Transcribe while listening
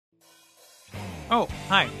Oh,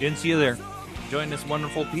 hi. Didn't see you there. Enjoying this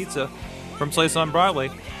wonderful pizza from Slice on Broadway.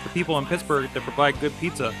 The people in Pittsburgh that provide good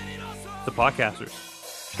pizza. The podcasters.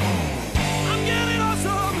 I'm getting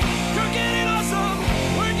awesome. You're getting awesome.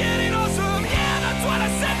 We're getting awesome. Yeah, that's what I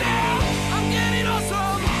said now. I'm getting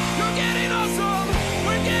awesome. You're getting awesome.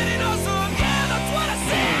 We're getting awesome. Yeah, that's what I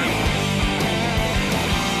said.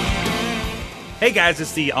 Hey guys,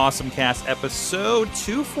 it's the Awesome Cast episode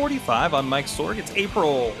 245. I'm Mike Sorg. It's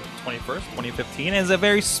April 21st, 2015, and it's a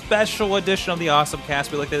very special edition of the Awesome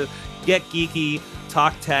Cast. We like to get geeky,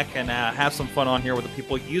 talk tech, and have some fun on here with the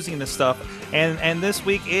people using this stuff. And this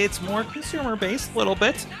week it's more consumer based, a little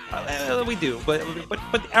bit. We do, but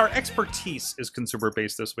our expertise is consumer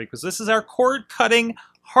based this week because this is our cord cutting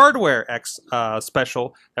hardware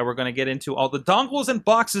special that we're going to get into all the dongles and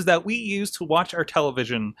boxes that we use to watch our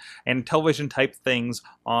television and television type things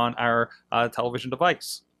on our television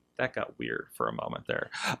device. That got weird for a moment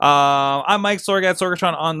there. I'm Mike Sorg at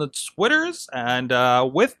Sorgatron on the Twitters, and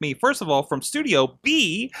with me, first of all, from Studio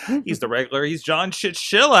B, he's the regular. He's John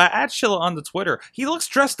Shilla at Shilla on the Twitter. He looks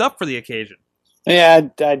dressed up for the occasion. Yeah,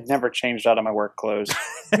 I'd never changed out of my work clothes.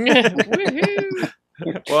 Woohoo!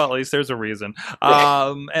 Well, at least there's a reason.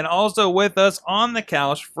 And also with us on the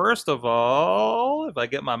couch, first of all, if I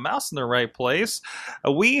get my mouse in the right place,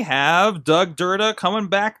 we have Doug Durda coming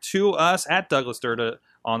back to us at Douglas Durda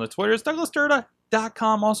on the Twitters,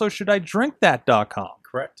 douglasdurda.com. Also, shouldidrinkthat.com.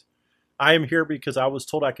 Correct. I am here because I was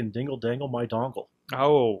told I can dingle dangle my dongle.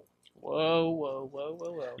 Oh, Whoa.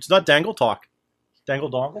 It's not dangle talk.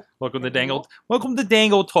 Dangle dongle. welcome to Dangle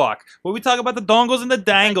Talk, where we talk about the dongles and the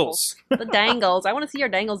dangles. The dangles. I want to see your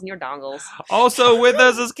dangles and your dongles. Also with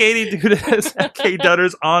us is Katie Dudas at Kate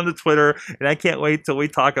Dutters on the Twitter, and I can't wait till we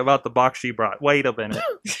talk about the box she brought. Wait a minute.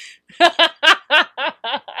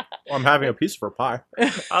 Well, I'm having a piece of her pie.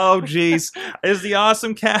 Oh, jeez. Is the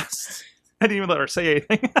Awesome Cast. I didn't even let her say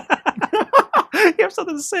anything. You have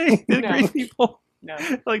something to say, No. great people. No,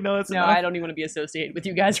 Like, no, that's no, enough. I don't even want to be associated with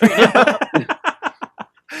you guys right now.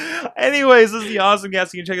 Anyways, this is the Awesome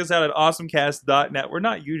Cast. You can check us out at awesomecast.net. We're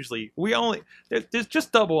not usually, there's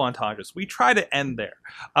just double entendres. We try to end there.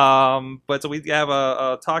 But so we have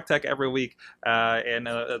a Talk Tech every week and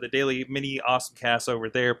the daily mini Awesome Cast over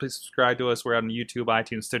there. Please subscribe to us. We're on YouTube,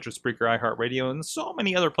 iTunes, Stitcher, Spreaker, iHeartRadio, and so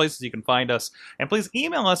many other places you can find us. And please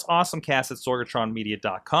email us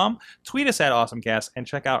awesomecast@sorgatronmedia.com. Tweet us at awesomecast and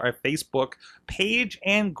check out our Facebook page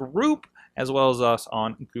and group, as well as us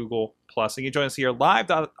on Google+. And you can join us here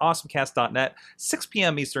live at awesomecast.net, 6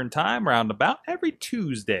 p.m. Eastern Time, roundabout every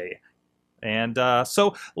Tuesday. And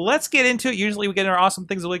so let's get into it. Usually we get our awesome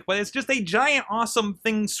things of the week, but it's just a giant awesome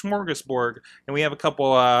thing smorgasbord. And we have a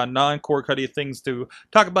couple non-core cutty things to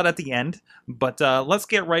talk about at the end. But let's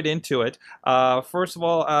get right into it. First of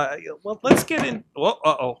all, let's get in.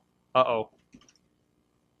 Oh,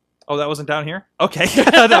 that wasn't down here? Okay,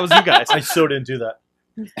 that was you guys. I so didn't do that.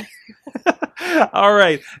 All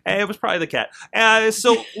right, it was probably the cat.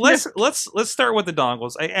 So let's start with the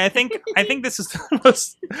dongles. I think this is the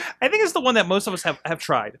most. I think it's the one that most of us have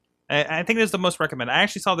tried. I think it's the most recommended. I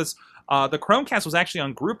actually saw this. The Chromecast was actually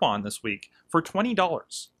on Groupon this week for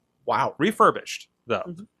 $20. Wow. Refurbished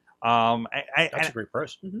though. Mhm. That's a great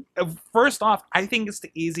price. First off, I think it's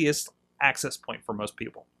the easiest access point for most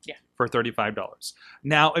people. Yeah. For $35.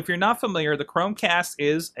 Now, if you're not familiar, the Chromecast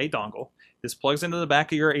is a dongle. This plugs into the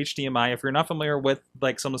back of your HDMI. If you're not familiar with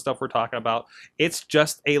like some of the stuff we're talking about, it's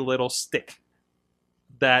just a little stick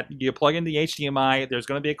that you plug into the HDMI. There's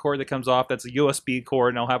going to be a cord that comes off that's a USB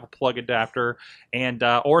cord, and it'll have a plug adapter. And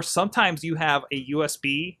or sometimes you have a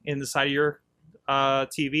USB in the side of your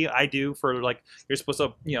TV. I do for like you're supposed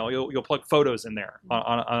to, you'll plug photos in there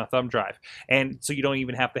on a thumb drive, and so you don't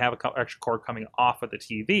even have to have an extra cord coming off of the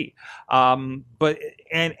TV. But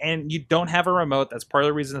you don't have a remote. That's part of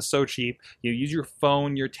the reason it's so cheap. You use your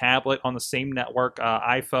phone, your tablet on the same network,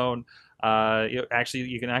 iPhone.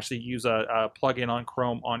 You can actually use a plug-in on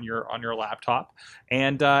Chrome on your laptop,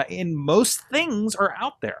 and in most things are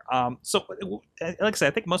out there. So, like I said,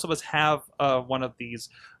 I think most of us have one of these.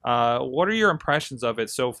 What are your impressions of it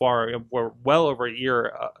so far? We're well over a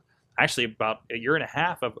year, actually about a year and a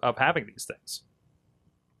half of having these things.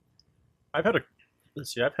 I've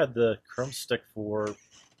had the Chrome stick for,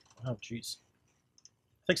 I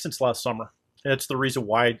think since last summer. And it's the reason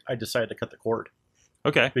why I decided to cut the cord.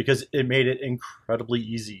 Okay. Because it made it incredibly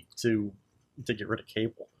easy to get rid of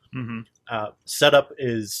cable. Mm-hmm. Setup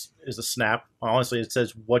is a snap. Honestly, it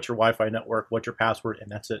says what's your Wi-Fi network, what's your password, and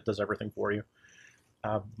that's it. It does everything for you.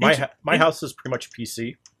 My house is pretty much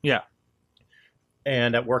PC. Yeah.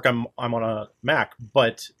 And at work, I'm on a Mac,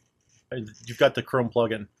 but you've got the Chrome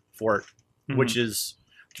plugin for it, Mhm. which is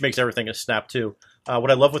which makes everything a snap too.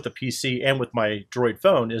 What I love with the PC and with my Droid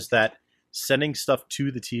phone is that sending stuff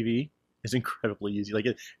to the TV is incredibly easy. Like,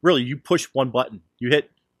 really, you push one button, you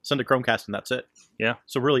hit send a Chromecast, and that's it. Yeah.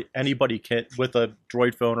 So really, anybody can, with a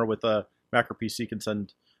Droid phone or with a Mac or PC, can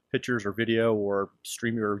send pictures or video or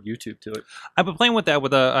stream your YouTube to it. I've been playing with that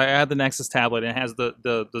with I had the Nexus tablet, and it has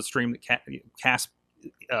the stream cast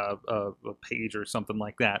page or something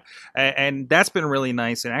like that, and that's been really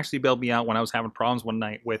nice. And actually bailed me out when I was having problems one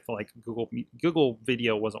night with like Google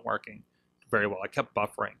Video wasn't working very well. I kept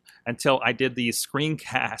buffering until I did the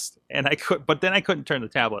screencast, and then I couldn't turn the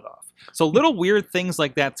tablet off. So little weird things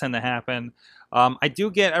like that tend to happen. I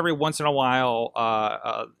do get every once in a while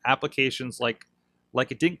applications like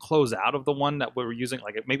it didn't close out of the one that we were using.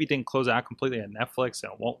 Like it maybe didn't close out completely on Netflix,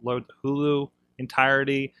 and it won't load the Hulu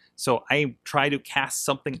entirety. So I try to cast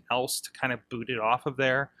something else to kind of boot it off of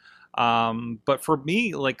there. But for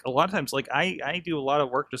me, like a lot of times, like I do a lot of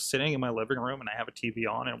work just sitting in my living room and I have a TV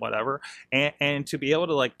on and whatever, and to be able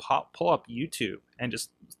to like pull up YouTube and just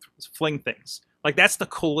fling things, like that's the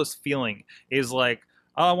coolest feeling. Is like,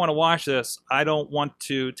 oh, I want to watch this. I don't want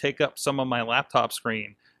to take up some of my laptop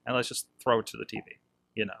screen, and let's just throw it to the TV.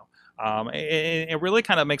 You know, it really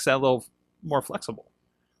kind of makes that a little more flexible.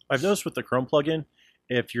 I've noticed with the Chrome plugin,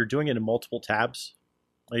 if you're doing it in multiple tabs,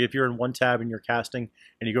 like if you're in one tab and you're casting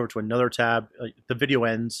and you go over to another tab, the video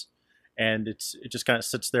ends and it just kind of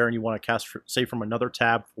sits there and you want to cast, say, from another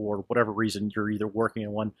tab for whatever reason, you're either working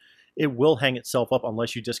in one, it will hang itself up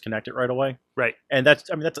unless you disconnect it right away. Right. And that's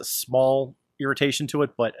a small irritation to it,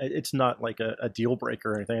 but it's not like a deal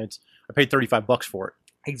breaker or anything. I paid $35 for it.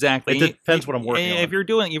 Exactly. It depends what I'm working on. If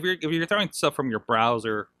you're throwing stuff from your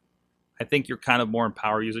browser, I think you're kind of more in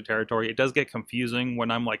power user territory. It does get confusing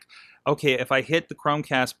when I'm like, okay, if I hit the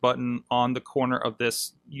Chromecast button on the corner of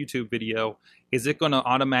this YouTube video, is it going to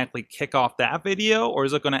automatically kick off that video, or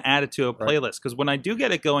is it going to add it to a playlist? Because when I do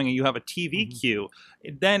get it going and you have a TV queue,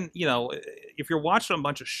 then, you know, if you're watching a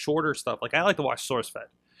bunch of shorter stuff, like I like to watch SourceFed,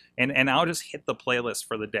 and I'll just hit the playlist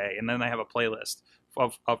for the day, and then I have a playlist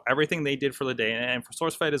of everything they did for the day. And for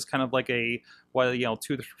SourceFed is kind of like a 2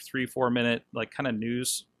 to 3, 4 minute like kind of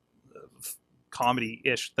news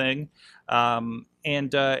comedy-ish thing,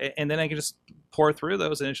 and then I can just pour through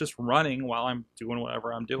those, and it's just running while I'm doing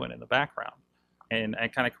whatever I'm doing in the background, and I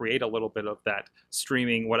kind of create a little bit of that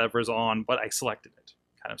streaming whatever's on, but I selected it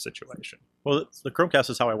kind of situation. Well, the Chromecast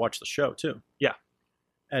is how I watch the show too. Yeah.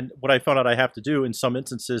 And what I found out I have to do in some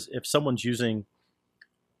instances, if someone's using,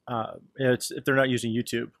 if they're not using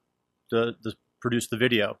YouTube to produce the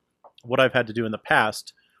video, what I've had to do in the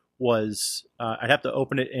past was I'd have to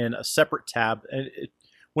open it in a separate tab. And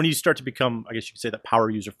when you start to become, I guess you could say, that power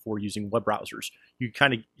user for using web browsers, you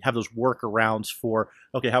kind of have those workarounds for,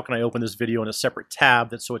 okay, how can I open this video in a separate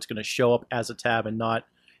tab so it's going to show up as a tab and not,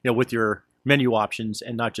 with your menu options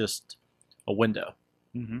and not just a window.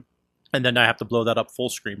 Mm-hmm. And then I have to blow that up full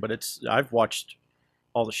screen. But I've watched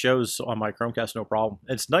all the shows on my Chromecast, no problem.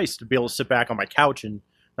 It's nice to be able to sit back on my couch and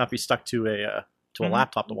not be stuck to a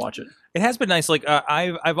laptop to watch it. It has been nice. Like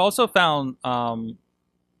I've also found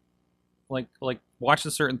like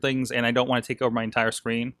watching certain things, and I don't want to take over my entire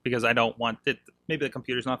screen because I don't want it. Maybe the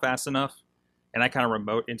computer's not fast enough, and I kind of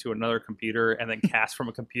remote into another computer and then cast from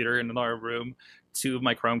a computer in another room to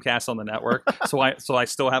my Chromecast on the network. So I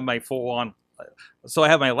still have my full on. So I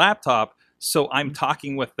have my laptop. So I'm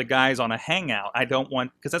talking with the guys on a Hangout. I don't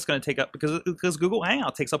want, because that's going to take up, because Google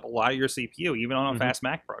Hangout takes up a lot of your CPU, even on a fast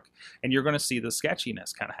MacBook, and you're going to see the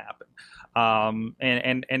sketchiness kind of happen.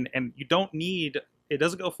 And you don't need, it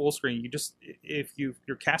doesn't go full screen. You just, if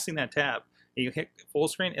you're casting that tab and you hit full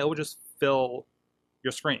screen, it will just fill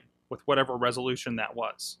your screen with whatever resolution that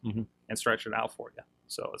was and stretch it out for you.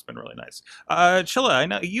 So it's been really nice. Chilla, I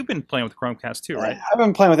know you've been playing with Chromecast too, right? I've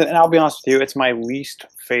been playing with it, and I'll be honest with you, it's my least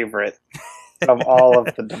favorite of all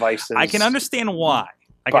of the devices. I can understand why.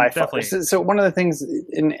 So one of the things,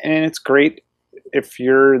 and it's great if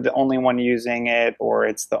you're the only one using it or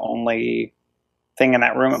it's the only thing in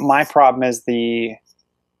that room. My problem is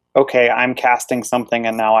okay, I'm casting something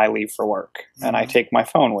and now I leave for work and I take my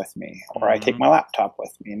phone with me or I take my laptop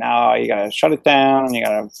with me. Now you got to shut it down and you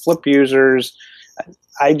got to flip users.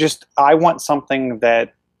 I want something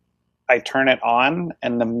that I turn it on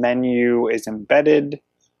and the menu is embedded.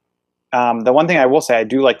 The one thing I will say, I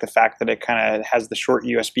do like the fact that it kind of has the short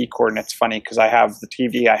USB cord, and it's funny because I have the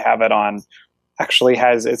TV I have it on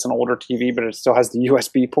it's an older TV, but it still has the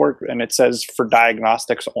USB port and it says for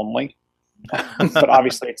diagnostics only. But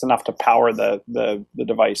obviously it's enough to power the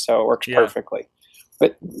device, so it works perfectly.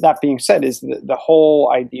 But that being said, is the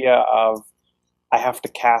whole idea of I have to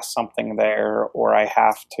cast something there, or I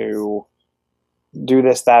have to do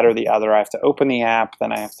this, that, or the other. I have to open the app,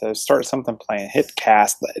 then I have to start something playing, hit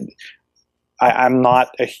cast. I'm not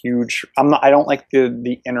a huge. I don't like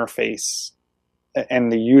the interface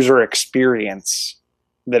and the user experience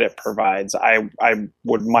that it provides. I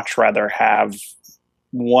would much rather have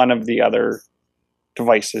one of the other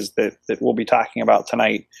devices that we'll be talking about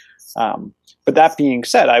tonight. But that being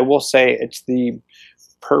said, I will say it's the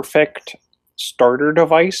perfect starter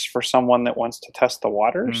device for someone that wants to test the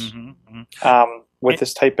waters with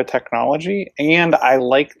this type of technology. And I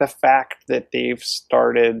like the fact that they've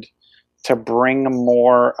started to bring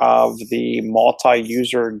more of the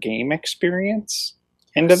multi-user game experience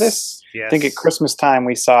into this. Yes. I think at Christmas time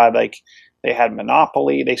we saw like they had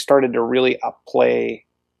Monopoly. They started to really upplay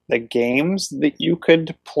the games that you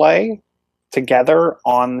could play together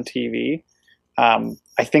on the TV.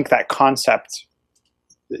 I think that concept,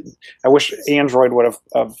 I wish Android would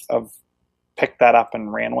have picked that up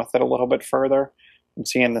and ran with it a little bit further. I'm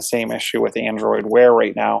seeing the same issue with Android Wear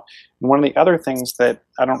right now. And one of the other things that,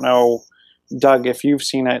 I don't know, Doug, if you've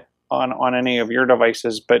seen it on any of your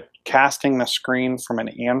devices, but casting the screen from an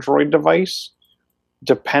Android device,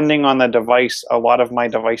 depending on the device, a lot of my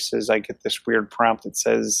devices, I get this weird prompt that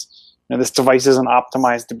says, this device isn't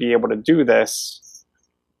optimized to be able to do this.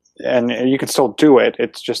 And you can still do it.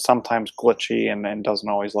 It's just sometimes glitchy and doesn't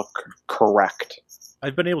always look correct.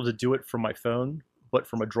 I've been able to do it from my phone, but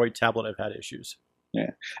from a Droid tablet, I've had issues.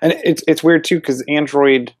 Yeah, and it's weird too because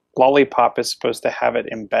Android Lollipop is supposed to have it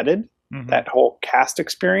embedded, that whole cast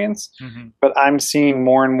experience. But I'm seeing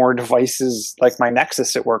more and more devices like my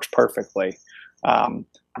Nexus. It works perfectly.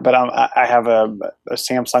 But I have a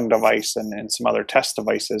Samsung device and some other test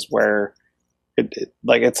devices where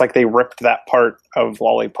it's like they ripped that part of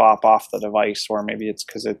Lollipop off the device, or maybe it's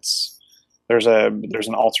because there's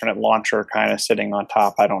an alternate launcher kind of sitting on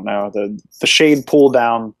top. I don't know. The shade pull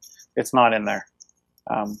down, it's not in there.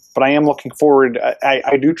 But I am looking forward.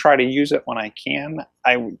 I do try to use it when I can.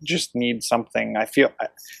 I just need something. I feel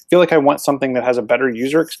like I want something that has a better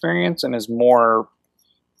user experience and is more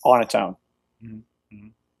on its own.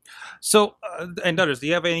 So, and Dutters, do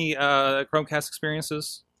you have any Chromecast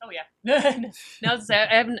experiences? Oh yeah. No,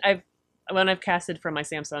 when I've casted from my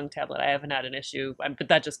Samsung tablet, I haven't had an issue. But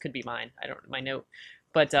that just could be mine. I don't my note.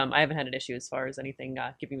 But I haven't had an issue as far as anything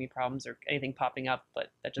giving me problems or anything popping up. But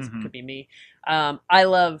that just could be me. I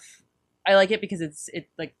like it because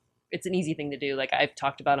it's an easy thing to do. Like I've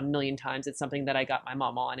talked about a million times. It's something that I got my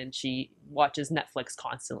mom on, and she watches Netflix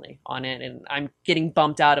constantly on it. And I'm getting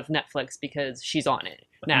bumped out of Netflix because she's on it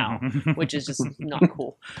now, which is just not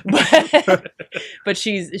cool. But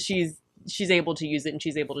she's able to use it, and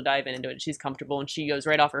she's able to dive into it. She's comfortable, and she goes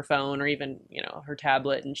right off her phone or even her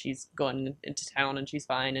tablet, and she's going into town, and she's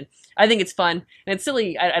fine. And I think it's fun, and it's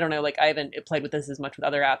silly. I don't know, like I haven't played with this as much with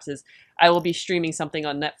other apps. Is I will be streaming something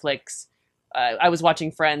on Netflix. I was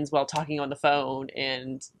watching Friends while talking on the phone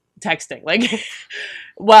and texting, like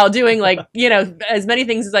while doing as many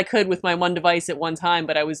things as I could with my one device at one time.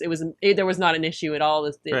 But there was not an issue at all.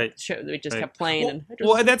 It just kept playing.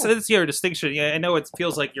 That's your distinction. Yeah, I know it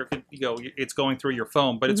feels like it's going through your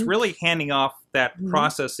phone, but it's really handing off that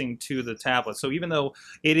processing to the tablet. So even though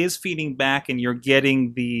it is feeding back and you're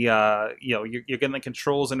getting the you're getting the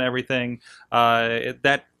controls and everything,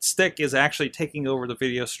 that stick is actually taking over the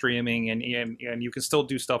video streaming, and you can still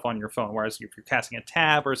do stuff on your phone. Whereas if you're casting a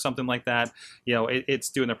tab or something like that, it's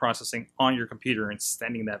doing the processing on your computer and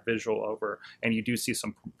sending that visual over, and you do see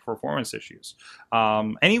some performance issues.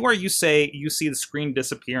 Anywhere you see the screen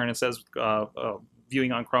disappear and it says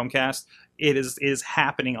viewing on Chromecast, it is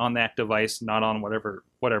happening on that device, not on whatever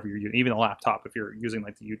you're using, even a laptop if you're using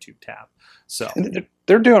like the YouTube tab. So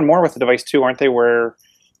they're doing more with the device too, aren't they? Where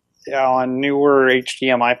on newer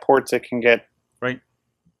HDMI ports, it can get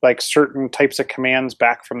like certain types of commands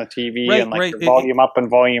back from the TV, and like your volume up and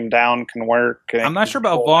volume down can work. I'm not sure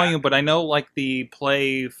about volume, but I know like the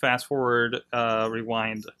play, fast forward,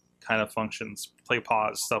 rewind kind of functions, play,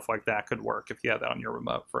 pause, stuff like that could work if you have that on your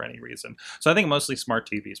remote for any reason. So I think mostly smart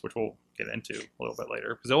TVs, which we'll get into a little bit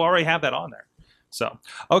later, because they'll already have that on there. So,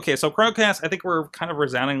 okay, so Chromecast, I think we're kind of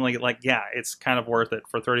resoundingly like, yeah, it's kind of worth it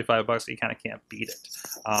for $35. You kind of can't beat it,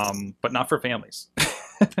 but not for families.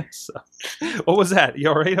 So, what was that? You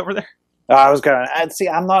all right over there? I was going to see.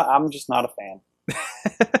 I'm just not a fan.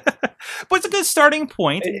 But it's a good starting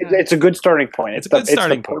point. It's a good starting point. It's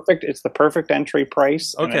the perfect entry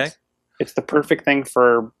price. Okay, it's the perfect thing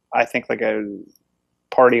for, I think, like a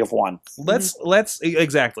party of one. Let's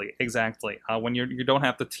exactly. When you don't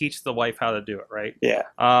have to teach the wife how to do it, right? Yeah.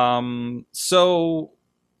 So,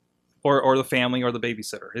 or the family or the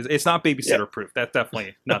babysitter. It's not babysitter proof. That's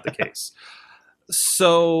definitely not the case.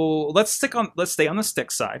 So let's stay on the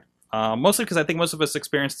stick side. Mostly because I think most of us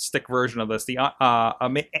experienced the stick version of this. The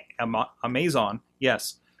Amazon,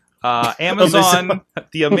 yes, Amazon,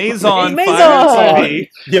 the Amazon Fire TV.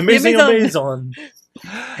 The amazing Amazon. Amazon.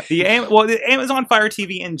 The Amazon Fire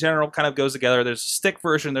TV in general kind of goes together. There's a stick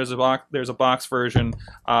version, there's a box version,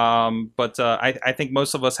 but I think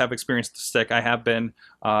most of us have experienced the stick. I have been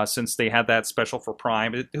since they had that special for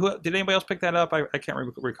Prime. Did anybody else pick that up? I can't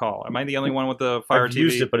recall. Am I the only one with the Fire I've TV?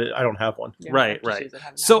 used it, but I don't have one. Yeah, Right, I just right. use it,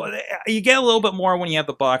 haven't So had it. you get a little bit more when you have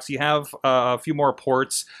the box. You have a few more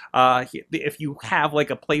ports. If you have like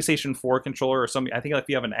a PlayStation 4 controller or something, I think if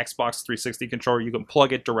you have an Xbox 360 controller, you can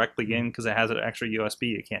plug it directly in because it has an extra USB.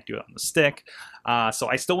 You can't do it on the stick. So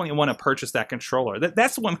I still want to purchase that controller.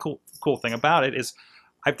 That's the one cool thing about it is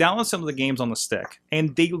I've downloaded some of the games on the stick,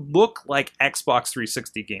 and they look like Xbox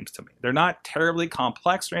 360 games to me. They're not terribly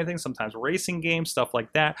complex or anything. Sometimes racing games, stuff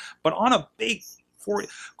like that. But on a big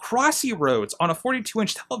Crossy Roads on a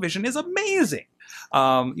 42-inch television is amazing.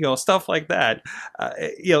 Stuff like that.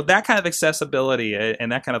 That kind of accessibility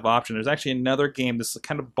and that kind of option. There's actually another game, this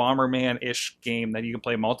kind of Bomberman-ish game that you can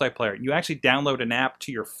play multiplayer. You actually download an app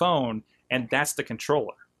to your phone, and that's the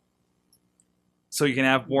controller. So you can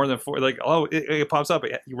have more than four. It pops up.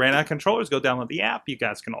 You ran out of controllers. Go download the app. You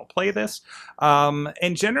guys can all play this.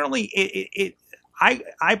 And generally,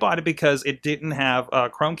 I bought it because it didn't have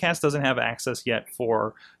Chromecast doesn't have access yet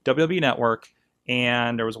for WWE Network,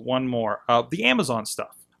 and there was one more the Amazon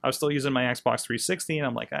stuff. I was still using my Xbox 360, and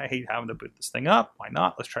I'm like, I hate having to boot this thing up. Why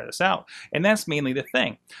not? Let's try this out. And that's mainly the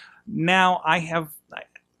thing. Now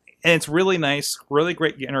and it's really nice, really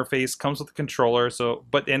great interface. Comes with a controller,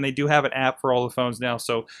 and they do have an app for all the phones now,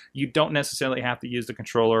 so you don't necessarily have to use the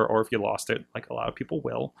controller, or if you lost it, like a lot of people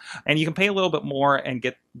will. And you can pay a little bit more and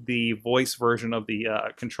get the voice version of the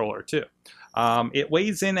controller too. It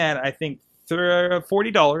weighs in at I think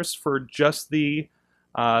 $40 for just the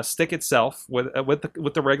stick itself with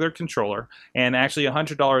the regular controller, and actually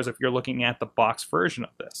 $100 if you're looking at the box version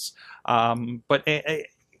of this. But it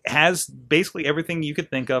has basically everything you could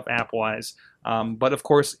think of app-wise, but of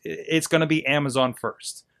course it's going to be Amazon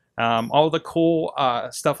first. All the cool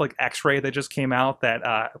stuff like X-Ray that just came out that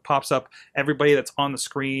pops up everybody that's on the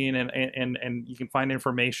screen, and you can find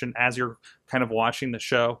information as you're kind of watching the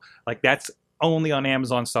show. Like that's only on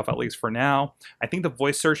Amazon stuff, at least for now. I think the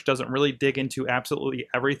voice search doesn't really dig into absolutely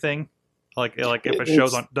everything. Like if it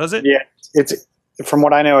shows on, does it? Yeah, it's from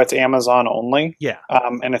what I know, it's Amazon only. Yeah.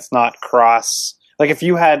 And it's not cross. Like if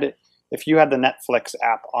you had the Netflix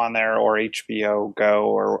app on there, or HBO Go,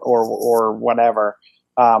 or whatever,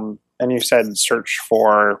 and you said search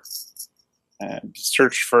for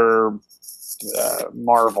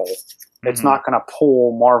Marvel, it's not going to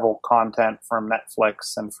pull Marvel content from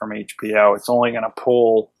Netflix and from HBO. It's only going to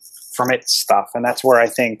pull from its stuff, and that's where I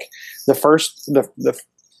think the first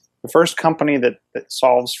company that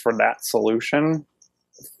solves for that solution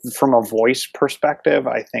from a voice perspective,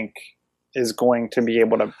 I think, is going to be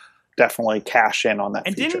able to definitely cash in on that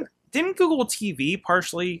And feature. didn't Google TV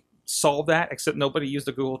partially solve that? Except nobody used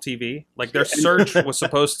the Google TV. Like their search was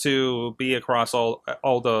supposed to be across all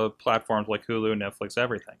the platforms like Hulu, Netflix,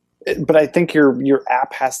 everything. But I think your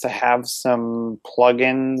app has to have some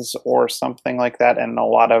plugins or something like that, and a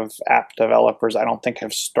lot of app developers I don't think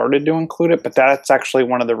have started to include it. But that's actually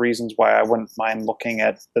one of the reasons why I wouldn't mind looking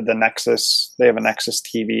at the Nexus. They have a Nexus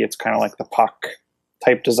TV. It's kind of like the puck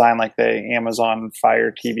type design, like the Amazon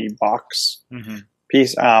Fire TV box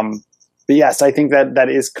piece. But yes, I think that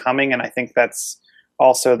is coming, and I think that's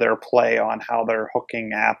also their play on how they're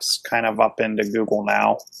hooking apps kind of up into Google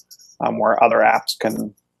Now, where other apps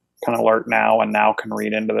can alert Now and Now can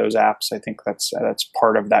read into those apps. I think that's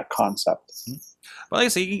part of that concept. Well, like I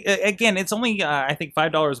say, again, it's only I think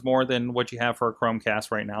 $5 more than what you have for a Chromecast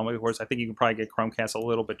right now. Of course, I think you can probably get Chromecast a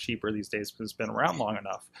little bit cheaper these days because it's been around long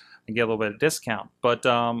enough and get a little bit of discount. But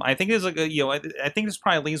I think there's I think this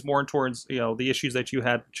probably leans more towards the issues that you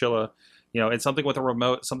had, Chilla. It's something with a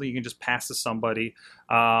remote, something you can just pass to somebody.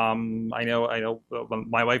 I know.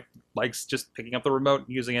 My wife likes just picking up the remote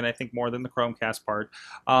and using it, I think, more than the Chromecast part.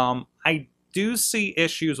 I do see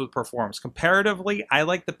issues with performance. Comparatively, I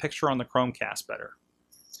like the picture on the Chromecast better.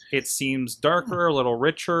 It seems darker, a little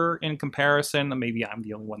richer in comparison. Maybe I'm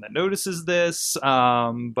the only one that notices this,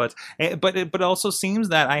 but it also seems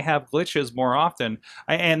that I have glitches more often.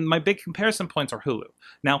 And my big comparison points are Hulu.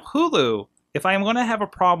 Now, Hulu, if I'm going to have a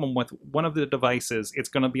problem with one of the devices, it's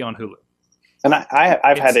going to be on Hulu. And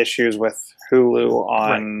I've had issues with Hulu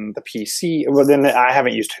on the PC. Well, then I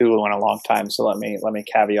haven't used Hulu in a long time, so let me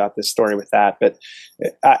caveat this story with that. But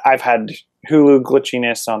I've had Hulu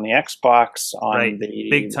glitchiness on the Xbox, on Right. the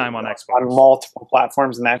Big time on Xbox. on multiple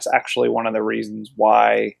platforms, and that's actually one of the reasons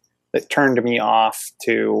why it turned me off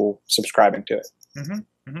to subscribing to it. Mhm,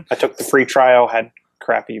 mhm. I took the free trial, had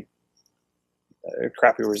crappy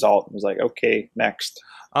result, and was like, okay, next.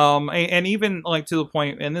 And even like to the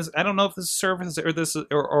point, and this, I don't know if this is service or this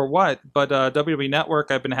or what, but WWE Network,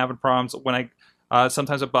 I've been having problems when I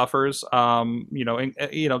sometimes it buffers. There's going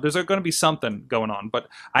to be something going on, but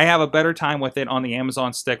I have a better time with it on the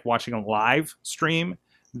Amazon Stick watching a live stream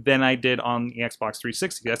than I did on the Xbox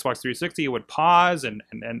 360. The Xbox 360 it would pause and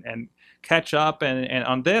catch up, and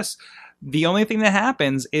on this, the only thing that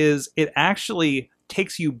happens is it actually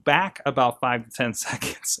takes you back about 5 to 10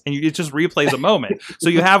 seconds, and it just replays a moment. So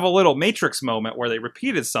you have a little Matrix moment where they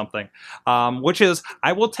repeated something, which is,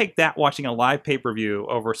 I will take that watching a live pay-per-view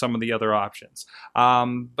over some of the other options.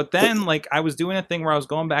 But then, like, I was doing a thing where I was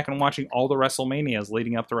going back and watching all the WrestleManias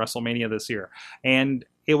leading up to WrestleMania this year, and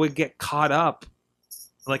it would get caught up.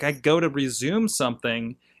 Like, I'd go to resume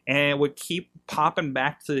something, and it would keep popping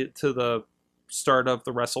back to the start of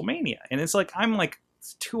the WrestleMania. And it's like, I'm like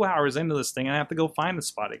 2 hours into this thing and I have to go find the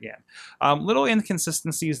spot again. Little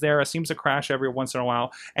inconsistencies there. It seems to crash every once in a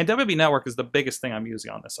while. And WWE Network is the biggest thing I'm using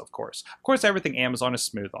on this, of course. Of course, everything Amazon is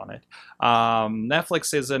smooth on it.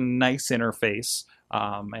 Netflix is a nice interface.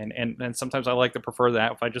 And sometimes I like to prefer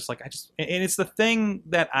that if and it's the thing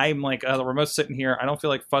that I'm like, the remote's sitting here. I don't feel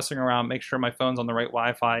like fussing around, make sure my phone's on the right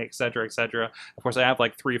Wi-Fi, et cetera, et cetera. Of course, I have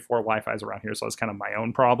like 3 or 4 Wi-Fis around here, so it's kind of my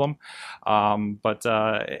own problem. And like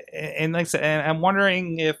I said, and I'm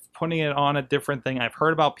wondering if putting it on a different thing. I've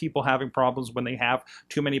heard about people having problems when they have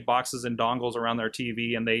too many boxes and dongles around their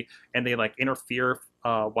TV, and they like interfere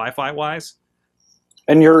Wi-Fi wise.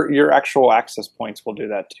 And your actual access points will do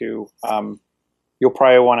that too. You'll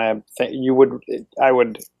probably want to. I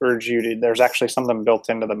would urge you to. There's actually something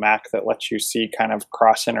built into the Mac that lets you see kind of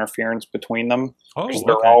cross interference between them, because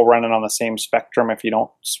they're all running on the same spectrum. If you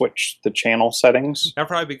don't switch the channel settings, that'd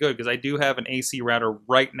probably be good, because I do have an AC router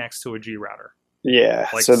right next to a G router. Yeah,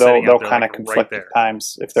 like so they'll kind of like conflict right at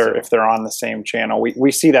times if they're on the same channel.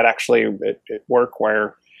 We see that actually at work,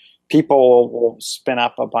 where people will spin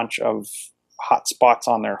up a bunch of hotspots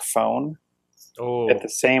on their phone. At the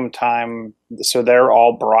same time, so they're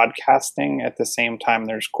all broadcasting at the same time.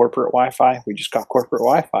 There's corporate Wi-Fi. We just got corporate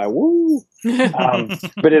Wi-Fi. Woo!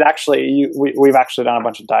 But it actually, we've actually done a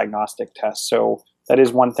bunch of diagnostic tests. So that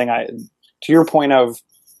is one thing. To your point of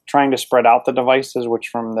trying to spread out the devices, which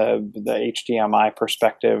from the HDMI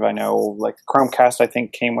perspective, I know like Chromecast, I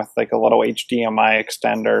think came with like a little HDMI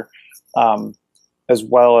extender, as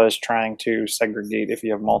well as trying to segregate if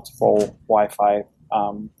you have multiple Wi-Fi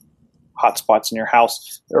hotspots in your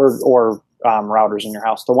house or routers in your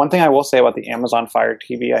house. The one thing I will say about the Amazon Fire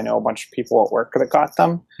TV, I know a bunch of people at work that got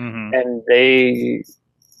them, and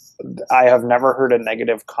I have never heard a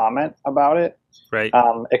negative comment about it, right?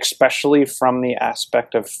 Especially from the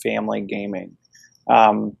aspect of family gaming.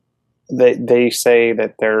 They say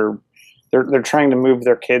that they're trying to move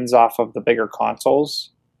their kids off of the bigger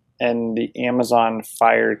consoles, and the Amazon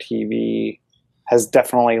Fire TV has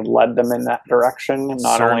definitely led them in that direction,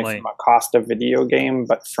 not only from a cost of video game,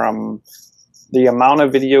 but from the amount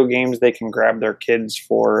of video games they can grab their kids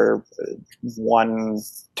for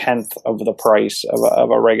 1/10 of the price of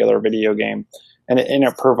a regular video game. And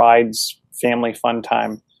it provides family fun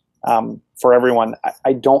time for everyone.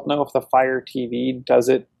 I don't know if the Fire TV does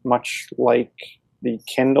it much like the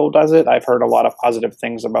Kindle does it. I've heard a lot of positive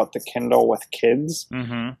things about the Kindle with kids,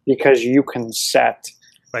 because you can set...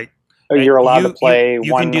 You're allowed to play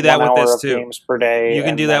you can do that with this too. Games per day. You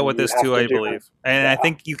can do that with this too, I believe. And I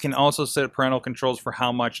think you can also set parental controls for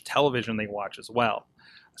how much television they watch as well.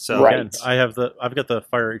 So Again, I've got the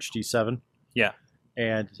Fire HD 7. Yeah.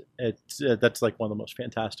 And that's like one of the most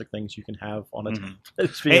fantastic things you can have on a and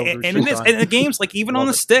the games, like even on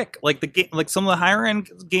the stick, like like some of the higher end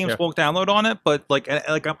games won't download on it, but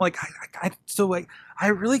I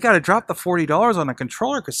really got to drop the $40 on a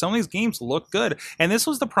controller, because some of these games look good. And this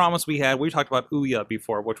was the promise we had. We talked about Ouya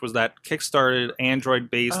before, which was that kickstarted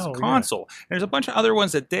Android-based console. And there's a bunch of other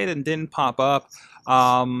ones that did and didn't pop up.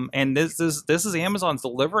 And this is Amazon's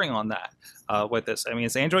delivering on that with this. I mean,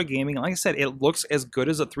 it's Android gaming. Like I said, it looks as good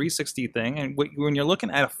as a 360 thing. And when you're looking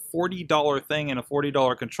at a $40 thing and a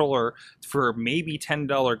 $40 controller for maybe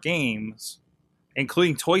 $10 games,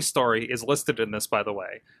 including Toy Story is listed in this, by the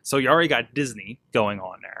way. So you already got Disney going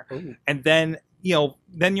on there. Ooh. And then,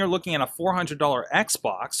 then you're looking at a $400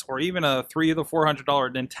 Xbox or even a $300 to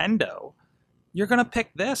 $400 Nintendo. You're going to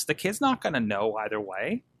pick this. The kid's not going to know either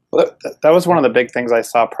way. Well, that was one of the big things I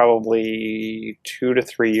saw probably 2 to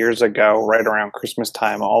 3 years ago, right around Christmas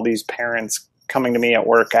time. All these parents coming to me at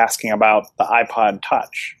work asking about the iPod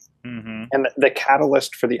Touch. Mm-hmm. And the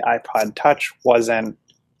catalyst for the iPod Touch wasn't,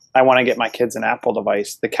 I want to get my kids an Apple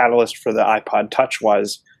device. The catalyst for the iPod Touch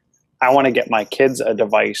was, I want to get my kids a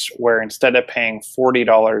device where instead of paying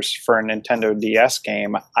 $40 for a Nintendo DS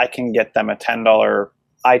game, I can get them a $10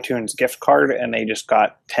 iTunes gift card, and they just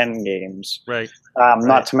got 10 games. Right.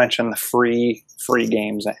 Not to mention the free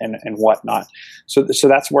games and whatnot. So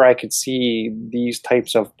that's where I could see these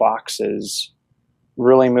types of boxes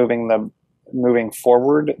really moving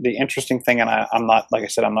forward. The interesting thing, and I'm not, like I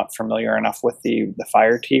said, I'm not familiar enough with the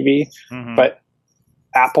Fire TV, Mm-hmm. but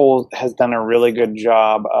Apple has done a really good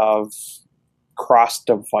job of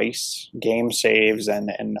cross-device game saves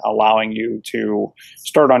and allowing you to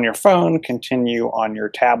start on your phone, continue on your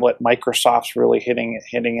tablet. Microsoft's really hitting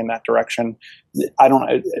in that direction.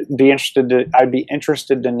 I'd be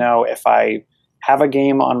interested to know if I have a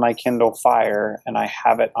game on my Kindle Fire and I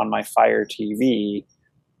have it on my Fire TV,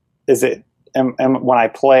 is it when I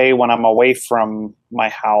play, when I'm away from my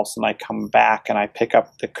house and I come back and I pick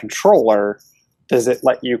up the controller, does it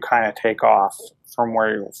let you kind of take off from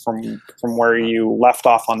where you left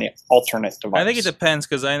off on the alternate device? I think it depends,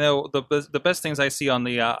 because I know the best things I see on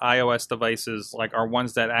the iOS devices are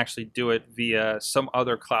ones that actually do it via some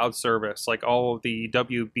other cloud service, like all of the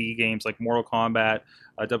WB games like Mortal Kombat,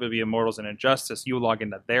 WB Immortals, and Injustice. You log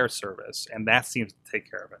into their service, and that seems to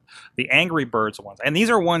take care of it. The Angry Birds ones, and these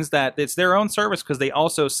are ones that it's their own service because they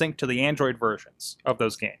also sync to the Android versions of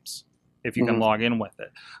those games, if you can log in with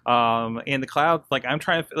it. In the cloud, I'm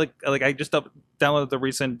trying to I just downloaded the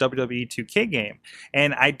recent WWE 2K game,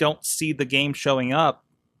 and I don't see the game showing up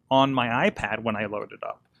on my iPad when I load it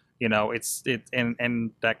up.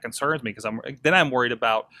 And that concerns me, because I'm worried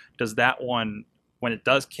about, does that one, when it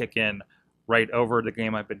does kick in, right over the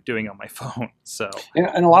game I've been doing on my phone. So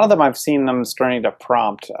and a lot of them I've seen them starting to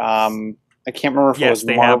prompt. I can't remember if it was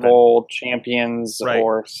Marvel Champions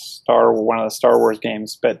or one of the Star Wars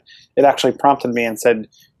games, but it actually prompted me and said,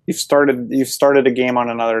 you've started a game on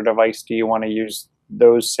another device. Do you want to use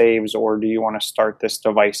those saves, or do you want to start this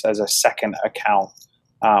device as a second account?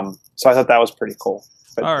 So I thought that was pretty cool.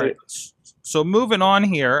 But all right. So moving on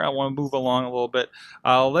here, I want to move along a little bit.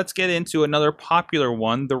 Let's get into another popular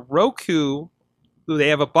one. The Roku, they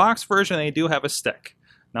have a box version. They do have a stick.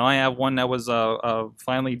 Now I have one that was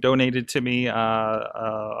finally donated to me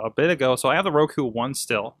a bit ago. So I have the Roku one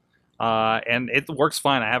still. And it works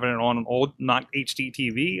fine. I have it on an old, not HD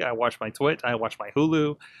TV. I watch my Twitch. I watch my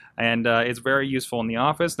Hulu. And it's very useful in the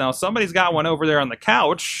office. Now somebody's got one over there on the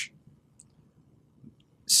couch.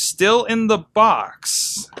 Still in the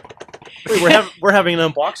box. Wait, we're having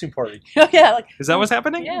an unboxing party. Oh yeah, Is that what's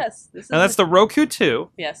happening? Yes. Now that's the Roku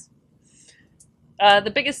 2. Yes.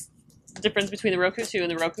 The biggest difference between the Roku 2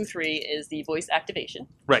 and the Roku 3 is the voice activation.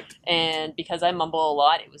 Right. And because I mumble a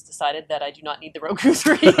lot, it was decided that I do not need the Roku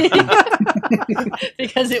 3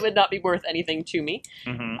 because it would not be worth anything to me.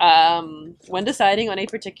 Mm-hmm. When deciding on a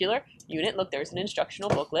particular unit, look, there's an instructional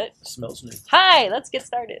booklet. Smells new. Hi, let's get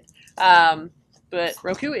started. But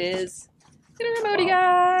Roku is a little remote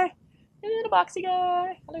guy, a little boxy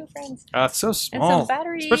guy. Hello, friends. It's so And small, some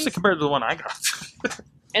batteries. especially compared to the one I got.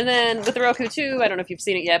 And then with the Roku 2, I don't know if you've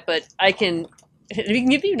seen it yet, but we can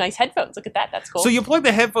give you nice headphones. Look at that. That's cool. So you plug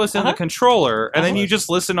the headphones in the controller, and then Uh-huh. you just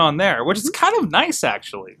listen on there, which is kind of nice,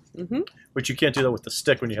 actually. Mm-hmm. But you can't do that with the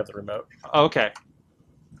stick when you have the remote. Okay.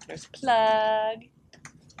 There's a plug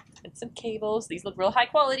and some cables. These look real high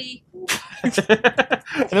quality.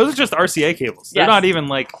 And those are just RCA cables. They're Yes. not even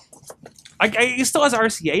it still has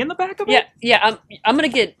RCA in the back of it? Yeah. I'm gonna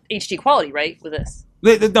get HD quality, right, with this.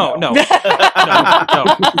 No. No.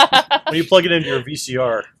 When you plug it into your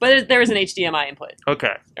VCR, But there is an HDMI input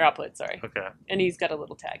Okay. or output. Sorry, Okay. and he's got a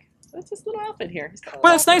little tag. So it's this little outfit here.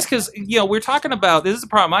 Well, it's nice because we're talking about, this is the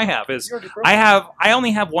problem I have is I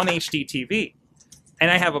only have one HD TV, and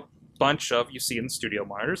I have a bunch of, you see in the studio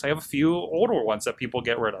monitors, I have a few older ones that people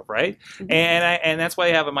get rid of, right? Mhm. And that's why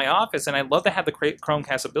I have in my office, and I'd love to have the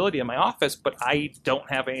Chromecast ability in my office, but I don't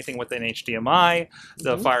have anything with an HDMI.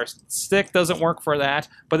 The Fire Stick doesn't work for that.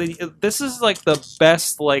 But this is the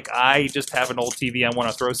best, I just have an old TV, I want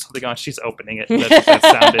to throw something on, she's opening it. That's what that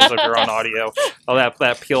sound is if you're on audio. Oh,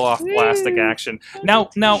 that peel-off plastic action. Now,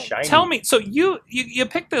 Shiny. tell me, so you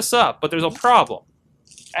picked this up, but there's a problem.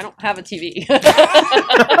 I don't have a TV.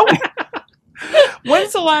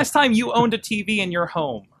 When's the last time you owned a TV in your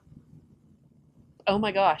home? Oh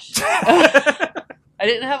my gosh. I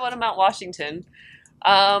didn't have one in Mount Washington.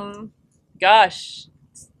 Gosh.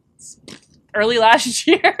 early last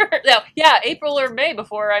year. No, yeah, April or May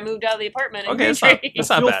before I moved out of the apartment. in Okay, that's Green not Tree.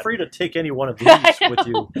 bad. Feel free to take any one of these I know. with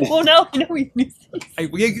you. Well, no, we use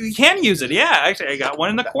these. You can use it. Yeah, actually, I got one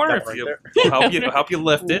in the corner That for right you. there. Help you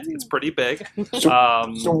lift it. It's pretty big. So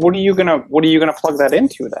what are you gonna plug that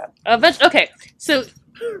into then? Okay, so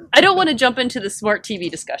I don't want to jump into the smart TV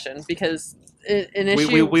discussion because an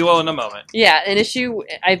issue. We will in a moment. Yeah, an issue.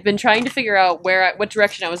 I've been trying to figure out what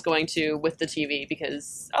direction I was going to with the TV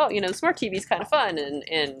because the smart TV is kind of fun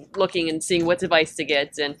and looking and seeing what device to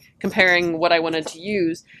get and comparing what I wanted to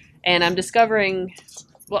use, and I'm discovering.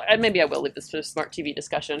 Well, maybe I will leave this for the smart TV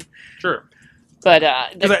discussion, Sure. but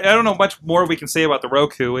 'Cause I don't know much more we can say about the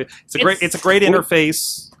Roku. It's a great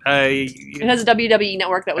interface. it has a WWE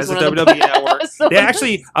network that was As a one of the WWE network. So They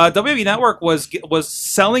actually WWE Network was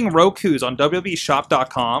selling Rokus on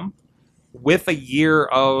WWEshop.com with a year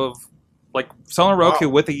of selling Roku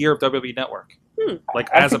with a year of WWE Network.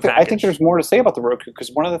 As a package. I think there's more to say about the Roku because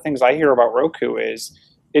one of the things I hear about Roku is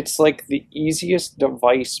it's like the easiest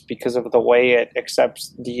device because of the way it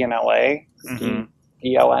accepts DNLA, Mhm.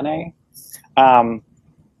 DLNA.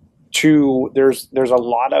 There's a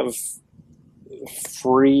lot of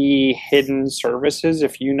free hidden services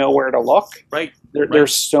if you know where to look. Right.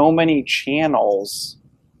 There's so many channels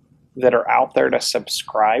that are out there to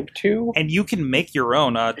subscribe to. And you can make your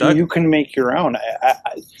own. Doug? You can make your own.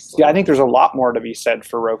 I think there's a lot more to be said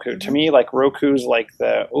for Roku. To me, Roku's like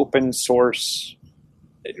the open source.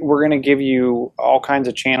 We're going to give you all kinds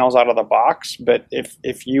of channels out of the box, but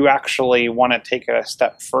if you actually want to take it a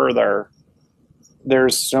step further,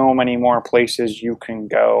 there's so many more places you can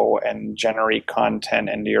go and generate content.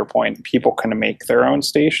 And to your point, people can make their own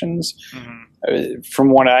stations. Mhm.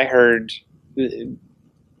 From what I heard,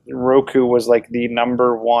 Roku was like the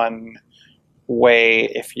number one way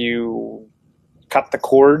if you cut the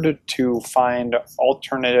cord to find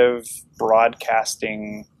alternative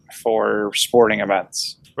broadcasting for sporting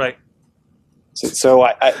events. Right. So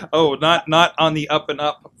I not on the up and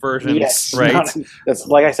up versions, yes, right? That's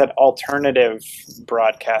like I said, alternative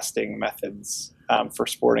broadcasting methods for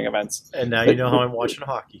sporting events. And now you know how I'm watching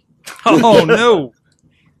hockey. Oh no!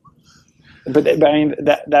 But I mean,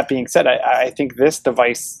 that being said, I think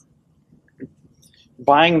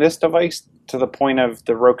buying this device to the point of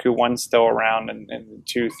the Roku 1 still around and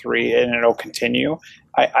 2, 3, and it'll continue.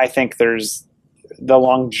 I think there's the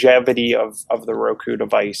longevity of the Roku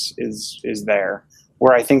device is there,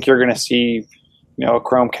 where I think you're going to see, a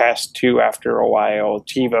Chromecast 2 after a while.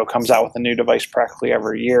 TiVo comes out with a new device practically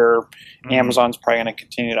every year. Mhm. Amazon's probably going to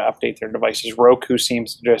continue to update their devices. Roku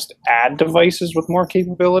seems to just add devices with more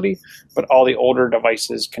capability, but all the older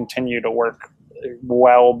devices continue to work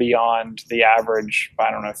well beyond the average,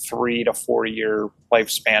 3 to 4 year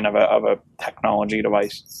lifespan of a technology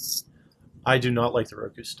device. I do not like the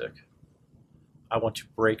Roku stick. I want to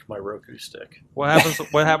break my Roku stick. What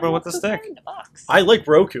happened with the stick? In the box. I like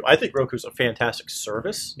Roku. I think Roku's a fantastic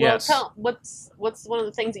service. Well, Yes. what's one of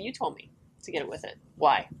the things that you told me to get it with it?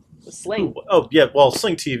 Why? The Sling. Oh yeah, well,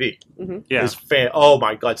 Sling TV Yeah. is oh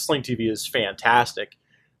my god, Sling TV is fantastic.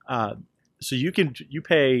 So you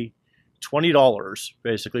pay $20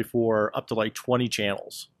 basically for up to 20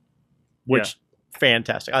 channels, which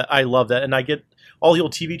fantastic. I love that, and I get all the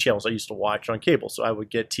old TV channels I used to watch on cable. So I would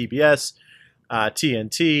get TBS,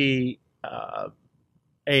 TNT,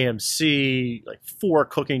 AMC, 4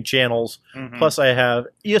 cooking channels. Mhm. Plus, I have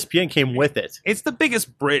ESPN came with it. It's the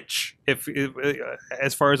biggest bridge if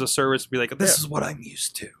as far as a service to be like, this is what I'm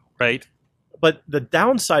used to, right? But the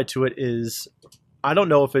downside to it is, I don't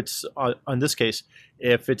know if it's on this case,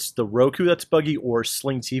 if it's the Roku that's buggy or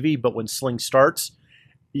Sling TV. But when Sling starts,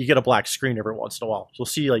 you get a black screen every once in a while. So you'll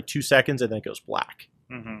see 2 seconds and then it goes black.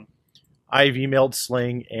 Mm-hmm. I've emailed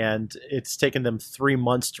Sling and it's taken them 3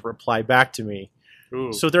 months to reply back to me.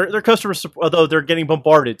 Ooh. So their customer support, although they're getting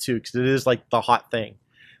bombarded too, because it is the hot thing.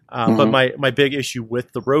 But my big issue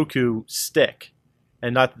with the Roku stick,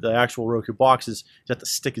 and not the actual Roku box, is that the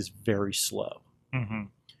stick is very slow. Mm-hmm.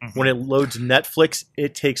 When it loads Netflix,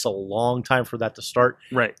 it takes a long time for that to start.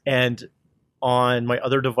 Right. And on my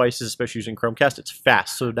other devices, especially using Chromecast, it's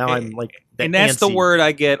fast. So now I'm And that's the antsy. word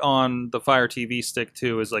I get on the Fire TV stick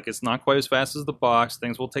too, is it's not quite as fast as the box.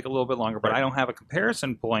 Things will take a little bit longer, but Right. I don't have a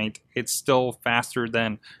comparison point. It's still faster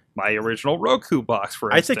than my original Roku box,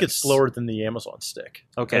 for I instance. think it's slower than the Amazon stick.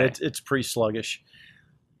 Okay. And it's pretty sluggish.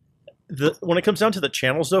 When it comes down to the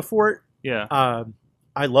channels, though, for it, Yeah.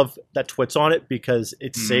 I love that Twit's on it because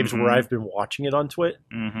it saves Mhm. where I've been watching it on Twit.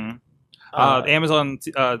 Mm-hmm. Uh, Amazon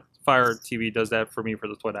Fire TV does that for me for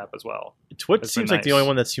the Twit app as well. Twit That's seems been like the nice. only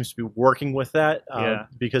one that seems to be working with that. Yeah.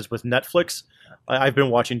 Because with Netflix, I've been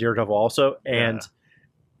watching Daredevil also, and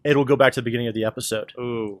it'll go back to the beginning of the episode,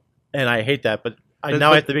 Ooh. and I hate that. But I But-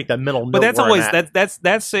 have to make that mental note. But that's where I'm always at.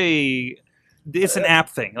 that's a it's an app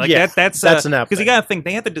thing. Like Yeah, that's an app because you thing. got to think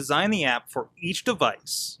they have to design the app for each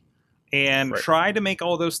device and Right. try to make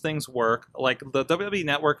all those things work. Like the WWE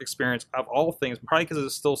Network experience of all things, probably because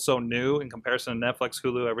it's still so new in comparison to Netflix,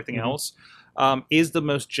 Hulu, everything Mhm. else, is the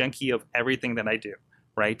most janky of everything that I do.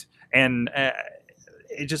 Right, and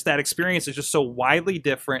it just that experience is just so widely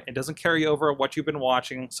different. It doesn't carry over what you've been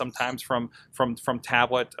watching sometimes from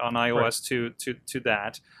tablet on iOS to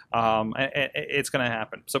that. It's going to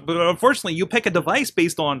happen. So, but unfortunately, you pick a device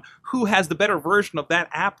based on who has the better version of that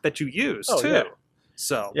app that you use Oh, too. yeah.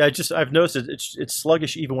 So Yeah, I've noticed it's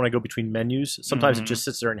sluggish even when I go between menus. Sometimes Mhm. it just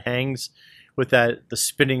sits there and hangs with the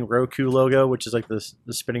spinning Roku logo, which is like the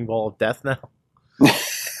spinning ball of death now.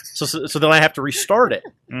 so then I have to restart it.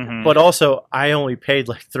 mhm. But also, I only paid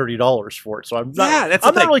like $30 for it, so I'm not. Yeah, that's the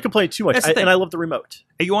I'm not thing. really complaining too much, That's the thing. and I love the remote.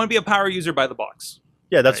 Hey, you want to be a power user by the box.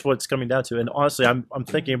 Yeah, that's Right. what it's coming down to. And honestly, I'm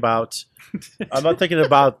thinking about. I'm not thinking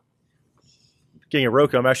about getting a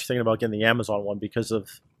Roku. I'm actually thinking about getting the Amazon one because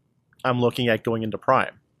I'm looking at going into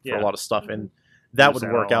Prime for Yeah. a lot of stuff, and that Use would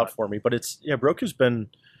that work a out lot. for me. But Roku's been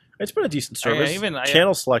a decent Oh, yeah, service.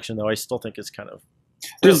 Channel selection though, I still think is kind of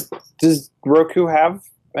Does Roku have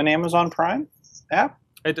an Amazon Prime app?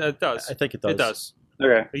 It does. I think it does. It does.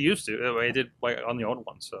 Okay. It used to. It did like on the old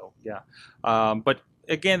one. So yeah. But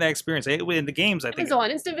again, that experience in the games, I think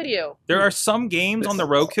Amazon Instant Video. there are some games on the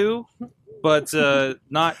Roku, but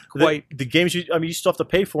not quite. The games you still have to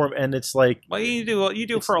pay for them, and it's like Well, you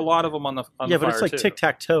do for a lot of them on the yeah, the but it's Fire, like too.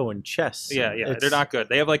 tic-tac-toe and chess. Yeah, It's- they're not good.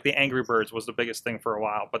 They have like the Angry Birds was the biggest thing for a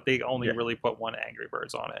while, but they only Yeah. really put one Angry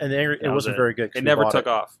Birds on it. and it That was wasn't it. very good. 'cause It we never bought took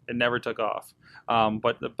off. It never took off.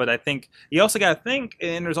 But I think you also got to think,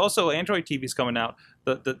 and there's also Android TVs coming out.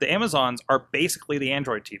 The Amazons are basically the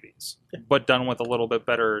Android TVs, but done with a little bit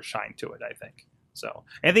better shine to it, I think. So,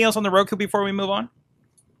 anything else on the Roku before we move on?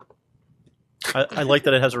 I like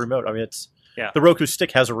that it has a remote. I mean, Yeah. the Roku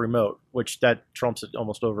stick has a remote, which that trumps it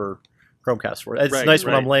almost over Chromecast for it. It's Right, nice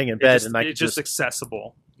when right. I'm laying in bed It's and I can just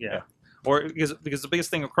accessible. Yeah. Yeah. Or because the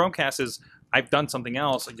biggest thing of Chromecast is I've done something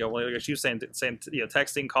else. Like you saying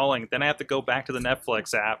texting, calling. Then I have to go back to the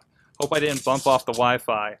Netflix app. Hope I didn't bump off the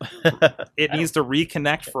Wi-Fi. It needs to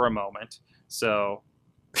reconnect for a moment. So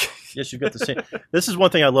yes, you've got the same. This is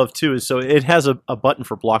one thing I love too. Is so it has a button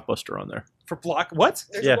for Blockbuster on there. for what?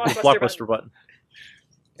 There's Yeah, a Blockbuster button.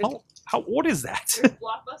 What is that? There's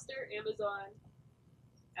Blockbuster, Amazon,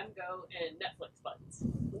 MGO, and Netflix buttons.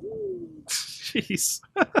 Jeez.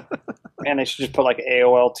 Man, they should just put like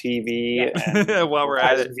AOL TV and While we're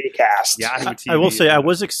at it, Vcast. Yahoo TV. I will say I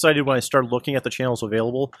was excited when I started looking at the channels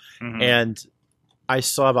available, Mhm. and I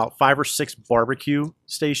saw about 5 or 6 barbecue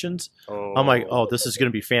stations. I'm like, oh, this is going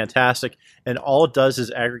to be fantastic. And all it does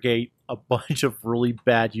is aggregate a bunch of really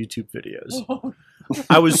bad YouTube videos.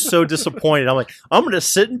 I was so disappointed. I'm like, I'm going to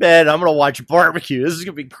sit in bed. I'm going to watch barbecue. This is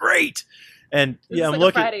going to be great. And This yeah, is I'm like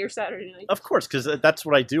looking. a Friday or Saturday night. Of course, because that's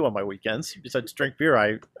what I do on my weekends. Besides drink beer,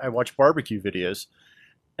 I watch barbecue videos.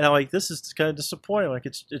 And I'm like, this is kind of disappointing. Like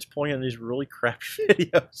it's pointing on these really crappy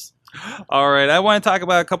videos. All right, I want to talk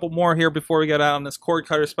about a couple more here before we get out on this cord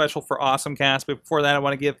cutter special for Awesome Cast. But before that, I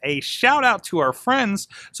want to give a shout out to our friends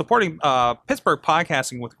supporting Pittsburgh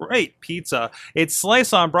podcasting with great pizza. It's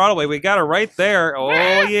Slice on Broadway. We got it right there. Oh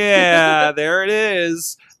yeah, there it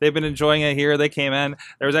is. They've been enjoying it here. They came in.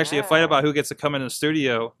 There was actually a fight about who gets to come in the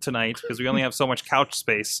studio tonight because we only have so much couch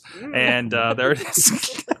space. And there it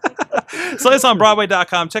is.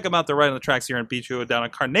 SliceOnBroadway.com. Check them out. They're right on the tracks here in Beechwood, down in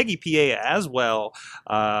Carnegie, PA as well.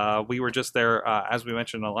 We were just there, as we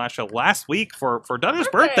mentioned on the last show, last week for Dunner's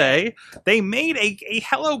birthday. They made a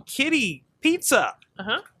Hello Kitty pizza.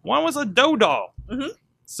 Uh-huh. One was a dough doll. Mhm.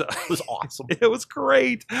 So It was awesome. it was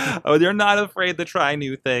great. Oh, they're not afraid to try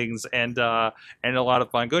new things, and a lot of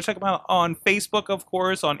fun. Go check them out on Facebook, of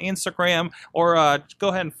course, on Instagram, or go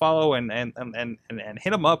ahead and follow and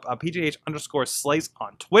hit them up, PGH_Slice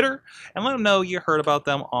on Twitter, and let them know you heard about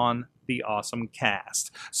them on the Awesome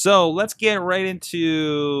Cast. So let's get right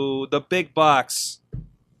into the big box.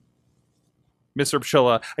 Mr.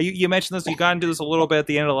 Pshilla, you mentioned this, you got into this a little bit at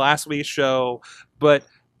the end of last week's show, but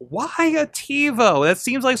why a TiVo? That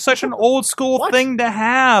seems like such an old school thing to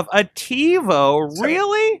have. A TiVo?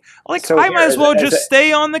 Really? Like, so I here, might as well as just a-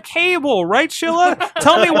 stay on the cable, right, Sheila?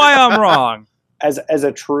 Tell me why I'm wrong. As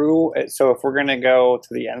a true, so if we're gonna go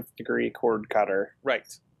to the nth degree cord cutter, Right.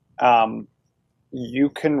 you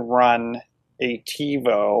can run a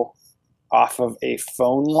TiVo off of a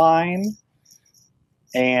phone line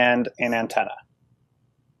and an antenna,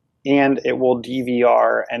 and it will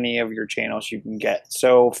DVR any of your channels you can get.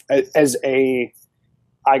 So as a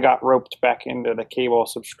I got roped back into the cable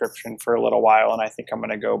subscription for a little while, and I think I'm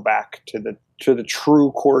going to go back to the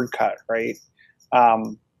true cord cut, right?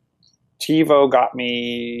 TiVo got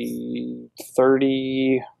me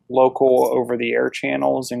 30 local over-the-air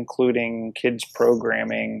channels, including kids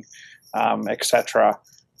programming, etc.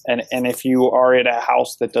 And if you are at a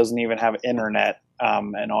house that doesn't even have internet,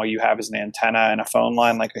 and all you have is an antenna and a phone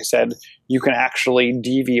line, like I said, you can actually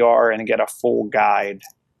DVR and get a full guide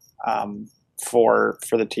for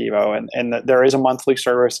the TiVo. And there is a monthly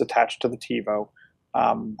service attached to the TiVo.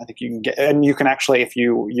 I think you can get, and you can actually, if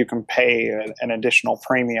you can pay an additional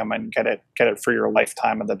premium and get it for your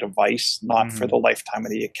lifetime of the device, not for the lifetime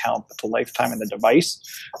of the account, but the lifetime of the device.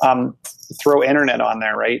 Throw internet on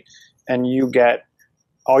there, right? And you get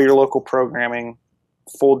all your local programming,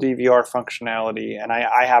 full DVR functionality. And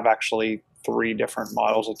I have actually 3 different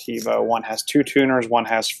models of TiVo. One has 2 tuners, one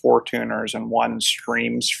has 4 tuners, and one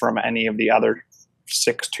streams from any of the other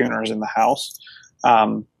 6 tuners in the house.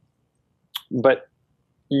 But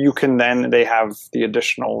you can then, they have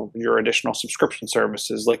your additional subscription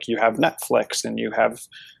services, like you have Netflix, and you have,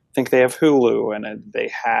 I think they have Hulu, and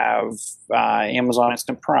they have Amazon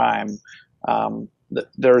Instant Prime.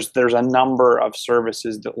 There's a number of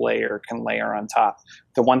services that can layer on top.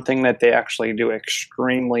 The one thing that they actually do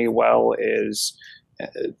extremely well is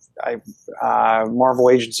Marvel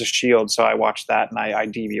Agents of S.H.I.E.L.D., so I watch that and I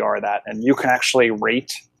DVR that, and you can actually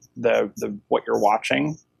rate the what you're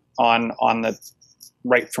watching on the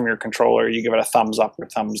right from your controller. You give it a thumbs up or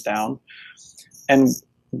thumbs down, and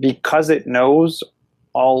because it knows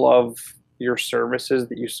all of your services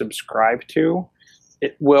that you subscribe to,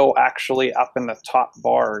 it will actually, up in the top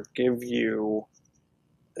bar, give you,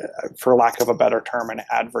 for lack of a better term, an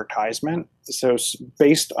advertisement. So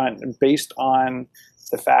based on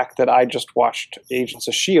the fact that I just watched Agents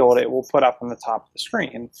of S.H.I.E.L.D., it will put up on the top of the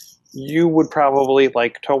screen, you would probably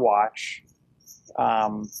like to watch,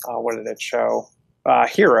 what did it show?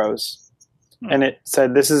 Heroes. And it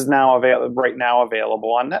said this is now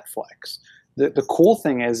available on Netflix. The cool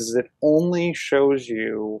thing is it only shows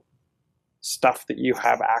you stuff that you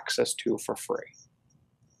have access to for free.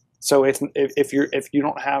 So if you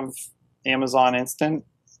don't have Amazon Instant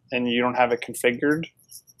and you don't have it configured,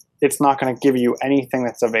 it's not going to give you anything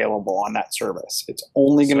that's available on that service. It's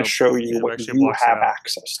only going to show you what you have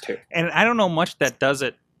access to. And I don't know much that does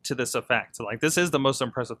it to this effect. So, like, this is the most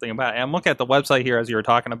impressive thing about it. And I'm looking at the website here as you were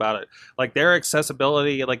talking about it. Like, their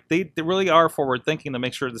accessibility, like they really are forward thinking to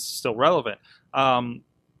make sure this is still relevant.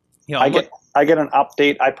 I get an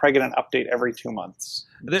update. I probably get an update every 2 months,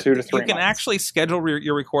 2 to 3 months. You can actually schedule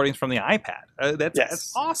your recordings from the iPad.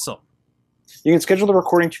 That's awesome. You can schedule the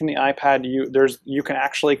recording from the iPad. You can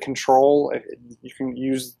actually control. You can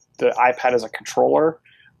use the iPad as a controller.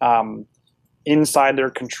 Inside their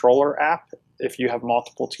controller app, if you have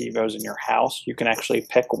multiple TiVos in your house, you can actually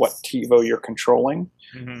pick what TiVo you're controlling.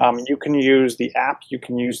 Mm-hmm. You can use the app. You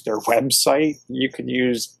can use their website. You could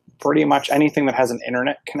use pretty much anything that has an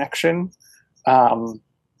internet connection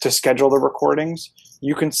to schedule the recordings.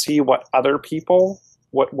 You can see what other people,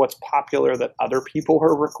 what's popular that other people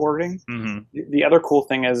are recording. Mm-hmm. The other cool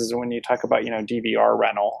thing is when you talk about DVR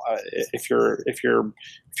rental, if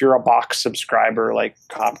you're a box subscriber like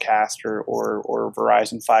Comcast or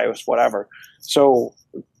Verizon, Fios, whatever. So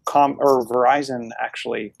Verizon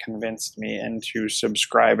actually convinced me into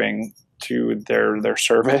subscribing to their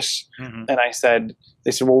service. Mm-hmm. And they said,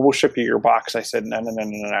 well, we'll ship you your box. I said,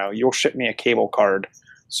 no. You'll ship me a cable card.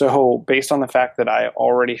 So based on the fact that I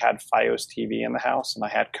already had Fios TV in the house and I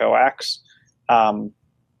had coax,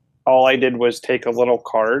 all I did was take a little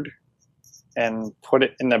card and put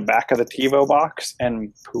it in the back of the TiVo box,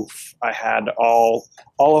 and poof, I had all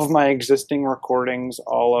of my existing recordings,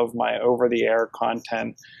 all of my over-the-air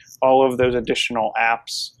content, all of those additional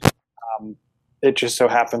apps. It just so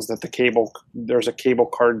happens that there's a cable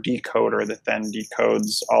card decoder that then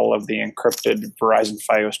decodes all of the encrypted Verizon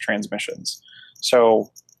Fios transmissions.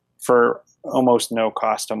 So for almost no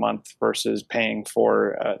cost a month versus paying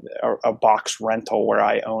for a box rental where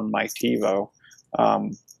I own my TiVo,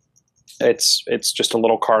 it's just a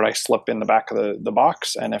little card I slip in the back of the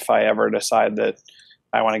box. And if I ever decide that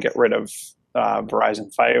I want to get rid of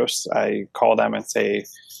Verizon Fios, I call them and say,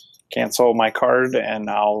 cancel my card and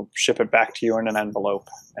I'll ship it back to you in an envelope,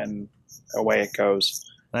 and away it goes.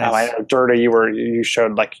 Nice. I know, Dirta, you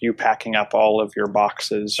showed like you packing up all of your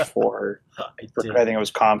boxes for I think it was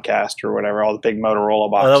Comcast or whatever, all the big Motorola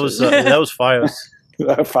boxes. That was Fios.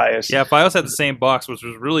 Fios. Yeah, Fios had the same box, which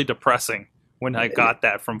was really depressing when I got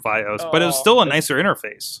that from Fios, but it was still a nicer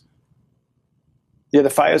interface. Yeah, the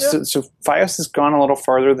Fios. Yeah. So Fios has gone a little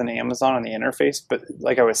farther than Amazon on the interface, but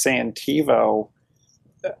like I was saying, TiVo,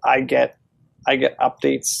 I get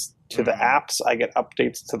updates to the Mhm. apps. I get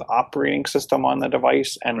updates to the operating system on the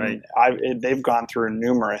device, and Right. they've gone through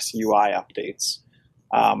numerous UI updates,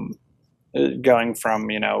 um, going from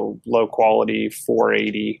low quality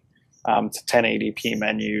 480 to 1080p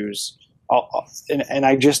menus. And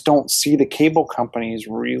I just don't see the cable companies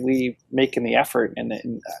really making the effort. And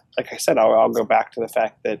like I said, I'll go back to the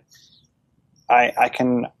fact that I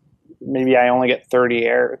can maybe I only get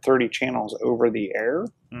 30 channels over the air,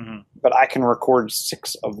 Hmm. but I can record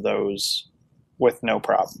 6 of those with no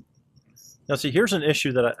problem. Now, see, here's an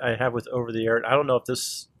issue that I have with over the air. I don't know if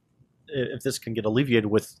this can get alleviated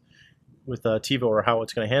with TiVo or how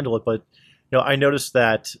it's going to handle it, but I noticed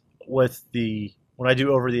that when I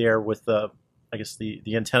do over the air with I guess the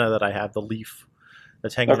antenna that I have, the leaf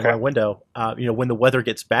that's hanging in Okay. my window, when the weather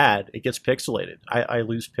gets bad, it gets pixelated. I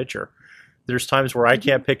lose picture. There's times where I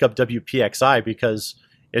can't pick up WPXI because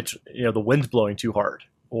it's the wind's blowing too hard,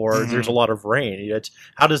 or there's a lot of rain.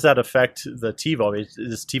 How does that affect the TiVo? I mean,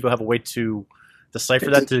 does TiVo have a way to decipher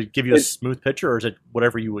that to give you a smooth picture, or is it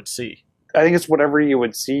whatever you would see? I think it's whatever you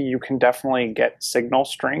would see. You can definitely get signal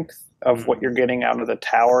strength of what you're getting out of the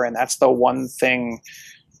tower, and that's the one thing.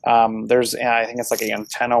 There's, I think it's like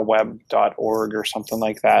antennaweb.org or something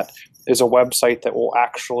like that, is a website that will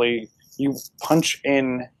actually, you punch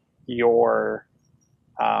in your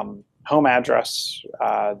home address,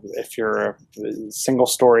 if you're a single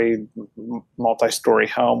story, multi-story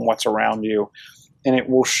home, what's around you, and it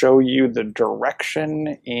will show you the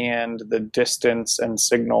direction and the distance and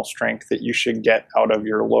signal strength that you should get out of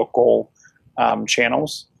your local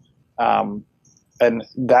channels. And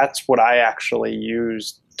that's what I actually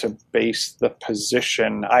use to base the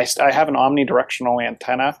position. I have an omnidirectional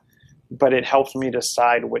antenna, but it helps me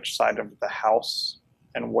decide which side of the house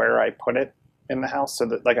and where I put it in the house. So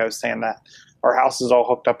that, like I was saying, that our house is all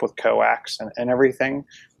hooked up with coax and everything.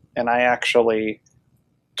 And I actually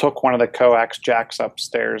took one of the coax jacks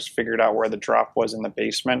upstairs, figured out where the drop was in the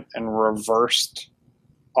basement, and reversed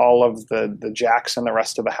all of the jacks in the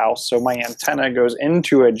rest of the house. So my antenna goes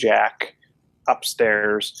into a jack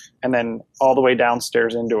upstairs and then all the way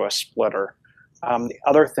downstairs into a splitter. The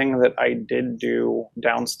other thing that I did do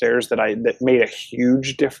downstairs that made a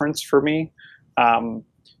huge difference for me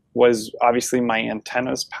was obviously my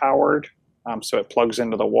antenna's powered. So it plugs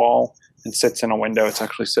into the wall and sits in a window. It's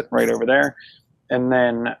actually sitting right over there. And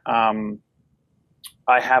then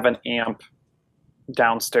I have an amp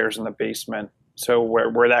downstairs in the basement. So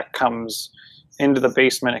where that comes into the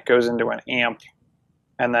basement, it goes into an amp,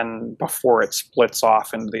 and then before it splits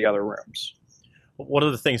off into the other rooms. One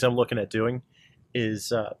of the things I'm looking at doing is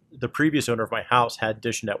the previous owner of my house had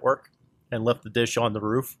Dish Network and left the dish on the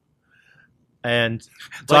roof. And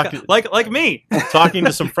like me. talking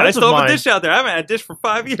to some I friends of still have mine, a dish out there. I haven't had dish for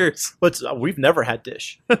 5 years. but we've never had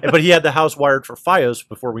Dish. But he had the house wired for FiOS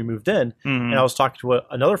before we moved in. Mm-hmm. And I was talking to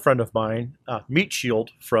another friend of mine, Meat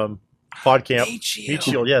Shield from PodCamp. Meat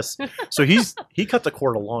Shield, yes. So he cut the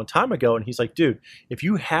cord a long time ago, and he's like, dude, if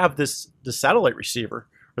you have the satellite receiver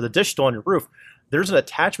or the dish still on your roof, there's an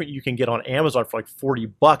attachment you can get on Amazon for like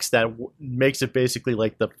 $40 that makes it basically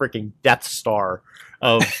like the freaking Death Star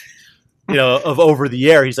of of over the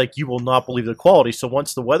air. He's like, you will not believe the quality. So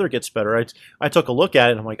once the weather gets better, I took a look at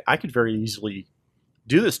it and I'm like, I could very easily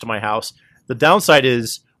do this to my house. The downside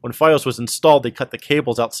is when FiOS was installed, they cut the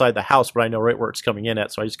cables outside the house, but I know right where it's coming in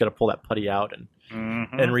at, so I just got to pull that putty out and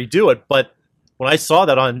redo it. But when I saw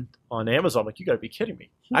that on Amazon, I'm like, you got to be kidding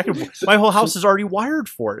me! My whole house is already wired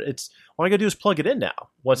for it. It's all I got to do is plug it in now.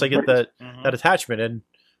 Once I get that attachment and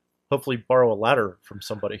hopefully borrow a ladder from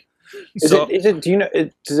somebody. Is it? Do you know?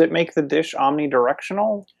 Does it make the dish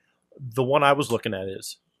omnidirectional? The one I was looking at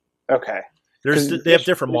is Okay. they have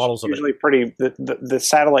different models of it. Usually, pretty. The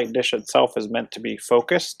satellite dish itself is meant to be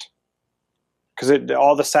focused, because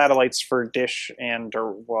all the satellites for Dish and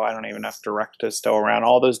I don't even know if Direct is still around.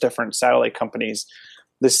 All those different satellite companies,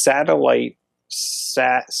 the satellite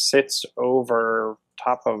sits over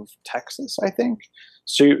top of Texas, I think.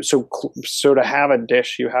 So to have a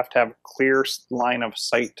dish, you have to have a clear line of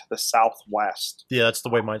sight to the southwest. Yeah, that's the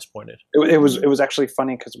way mine's pointed. It was actually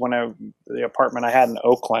funny because when the apartment I had in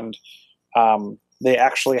Oakland, they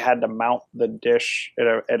actually had to mount the dish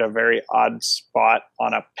at a very odd spot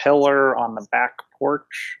on a pillar on the back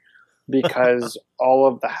porch, because all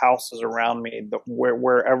of the houses around me,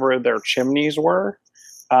 wherever their chimneys were,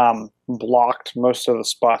 blocked most of the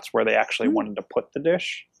spots where they actually wanted to put the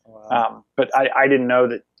dish. Wow. But I didn't know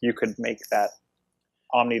that you could make that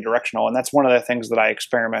omnidirectional, and that's one of the things that I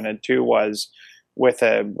experimented too, was with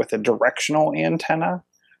a directional antenna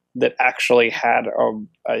that actually had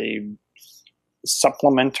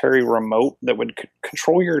supplementary remote that would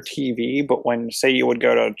control your TV, but when, say, you would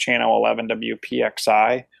go to channel 11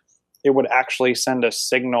 WPXI, it would actually send a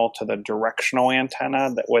signal to the directional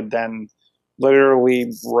antenna that would then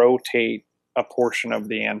literally rotate a portion of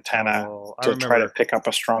the antenna Oh, to try to pick up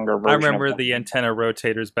a stronger version. I remember of the antenna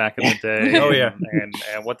rotators back in the day. Oh, yeah.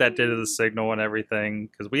 and what that did to the signal and everything.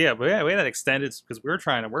 Because we had extended, because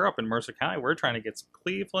we're up in Mercer County. We're trying to get some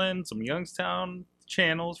Cleveland, some Youngstown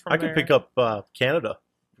channels from I there. could pick up Canada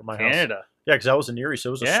from my house. Canada. Yeah, because I was in Erie, so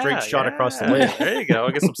it was a straight shot across the lake. There you go.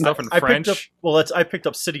 Get some stuff in I French. I picked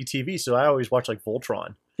up City TV, so I always watch like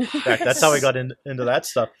Voltron. That's how I got into that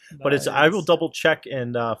stuff. But I will double check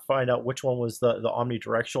and find out which one was the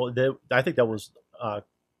omnidirectional. I think that was kind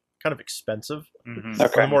of expensive, Mhm.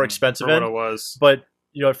 Okay. the more expensive For what end. it was. But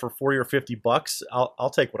for $40 or $50, I'll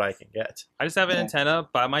take what I can get. I just have an Yeah. antenna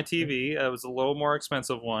by my TV. It was a little more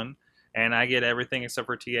expensive one, and I get everything except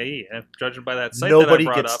for TAE. And judging by that site Nobody that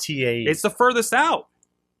I brought gets up, TAE. it's the furthest out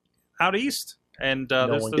east, and No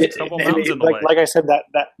there's one a gets couple And mountains in the way. like I said,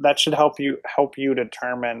 that should help you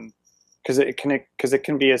determine, because it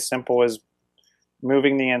can be as simple as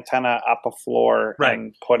moving the antenna up a floor Right.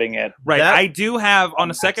 and putting it. Right, That- I do have on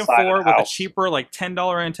the that second side of floor the with a house. cheaper, like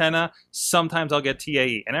 $10 antenna. Sometimes I'll get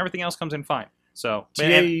TAE, and everything else comes in fine. So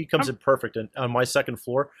TAE comes in perfect on my second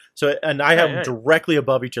floor. So, and I have them Right. directly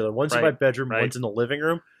above each other. One's in my Right. bedroom, Right. one's in the living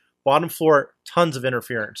room. Bottom floor, tons of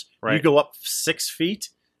interference. You Right. go up 6 feet,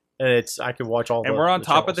 and I can watch all. and the, we're on the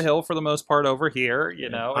top of the channels. hill for the most part over here. You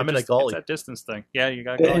know, I'm It in a just- gully. It's that distance thing. Yeah, you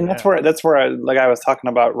got. And that's where I was talking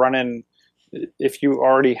about running. If you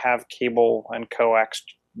already have cable and coax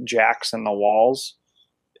jacks in the walls,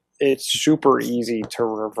 it's super easy to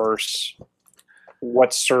reverse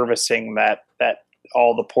what's servicing that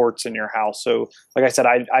all the ports in your house. So, like I said,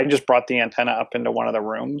 I just brought the antenna up into one of the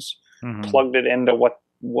rooms, Mhm. plugged it into what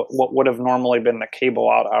would have normally been the cable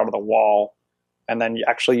out of the wall, and then you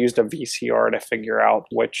actually used a VCR to figure out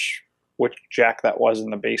which jack that was in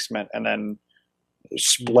the basement, and then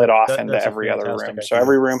split off into that's a every other fantastic room. So idea.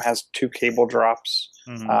 every room has 2 cable drops,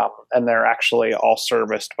 Mhm. and they're actually all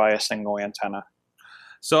serviced by a single antenna.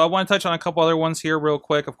 So I want to touch on a couple other ones here real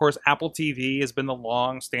quick. Of course, Apple TV has been the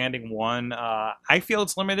long-standing one. I feel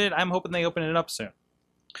it's limited. I'm hoping they open it up soon.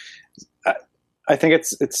 I think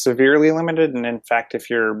it's severely limited, and in fact,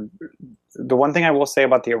 the one thing I will say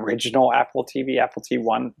about the original Apple TV, Apple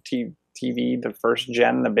TV, the first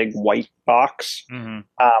gen, the big white box,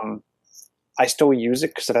 Mm-hmm. I still use it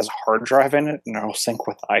because it has a hard drive in it, and it'll sync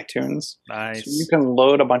with iTunes. Nice. So you can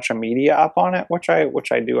load a bunch of media up on it, which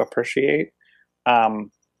I do appreciate.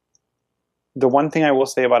 The one thing I will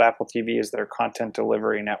say about Apple TV is their content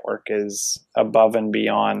delivery network is above and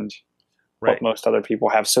beyond Right. what most other people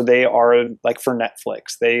have. So they are like for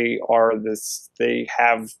Netflix, they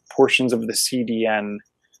have portions of the CDN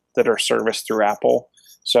that are serviced through Apple.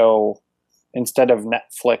 So instead of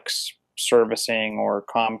Netflix servicing or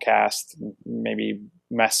Comcast maybe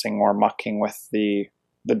messing or mucking with the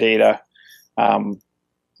data,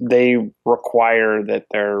 they require that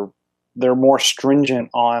they're more stringent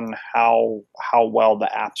on how well the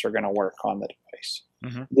apps are going to work on the device.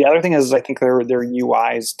 Mhm. The other thing is I think their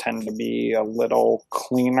UIs tend to be a little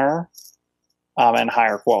cleaner and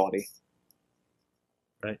higher quality.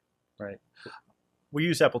 Right. We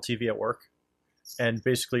use Apple TV at work, and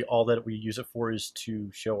basically all that we use it for is to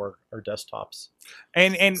show our desktops.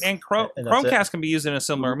 And And that's Chromecast can be used in a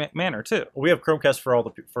similar manner too. We have Chromecast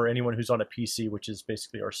for anyone who's on a PC, which is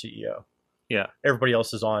basically our CEO. Yeah. Everybody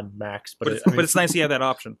else is on Macs, But it's nice you have that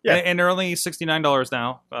option. Yeah. And they're only $69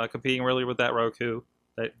 now, competing really with that Roku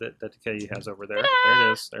that DKE has over there.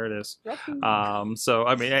 There it is. So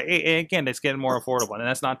I mean, again, it's getting more affordable, and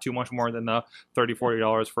that's not too much more than the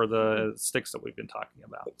 $30-$40 for the sticks that we've been talking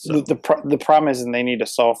about. So The problem is, and they need to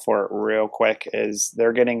solve for it real quick, is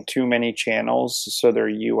they're getting too many channels, so their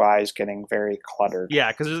UI is getting very cluttered.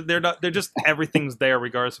 yeah, because they're just everything's there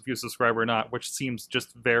regardless if you subscribe or not, which seems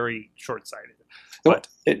just very short-sighted. But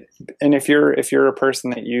And if you're a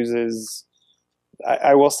person that uses,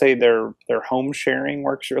 I will say their home sharing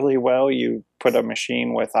works really well. You put a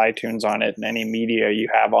machine with iTunes on it, and any media you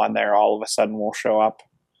have on there all of a sudden will show up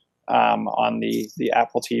on the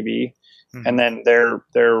Apple TV. Mhm. And then their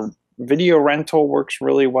video rental works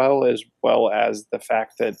really well as the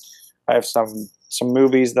fact that I have some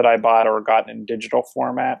movies that I bought or got in digital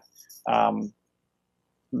format.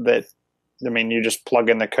 That, I mean, you just plug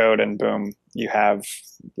in the code and boom, you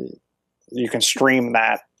can stream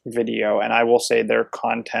that video. And I will say their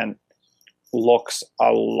content looks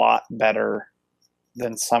a lot better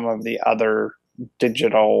than some of the other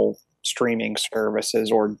digital streaming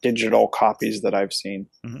services or digital copies that I've seen.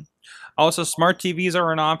 Also, smart TVs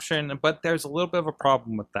are an option, but there's a little bit of a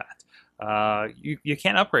problem with that. You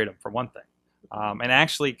can't upgrade them, for one thing. And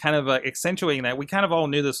actually, kind of accentuating that, we kind of all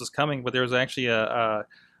knew this was coming, but there was actually a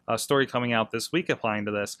story coming out this week applying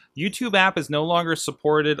to this. YouTube app is no longer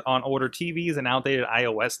supported on older TVs and outdated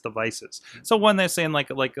iOS devices. So when they're saying like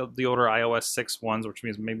the older iOS 6 ones, which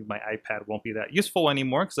means maybe my iPad won't be that useful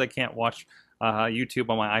anymore because I can't watch YouTube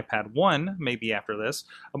on my iPad 1 maybe after this.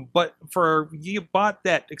 But for you bought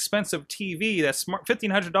that expensive TV, that smart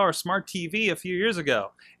 $1,500 smart TV a few years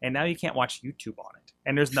ago, and now you can't watch YouTube on it,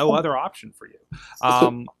 and there's no other option for you.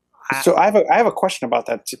 So I have a question about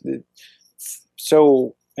that.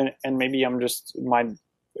 So and maybe I'm just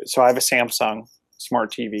so I have a Samsung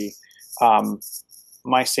smart TV.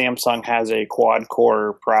 My Samsung has a quad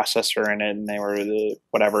core processor in it, and they were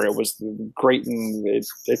it was great, and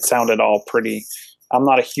it sounded all pretty. I'm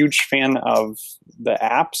not a huge fan of the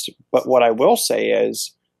apps, but what I will say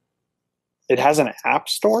is it has an app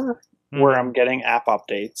store where I'm getting app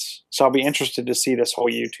updates. So I'll be interested to see this whole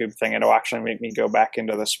YouTube thing. It'll actually make me go back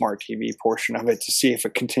into the smart TV portion of it to see if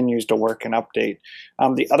it continues to work and update.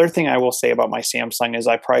 The other thing I will say about my Samsung is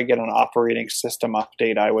I probably get an operating system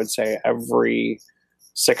update, I would say, every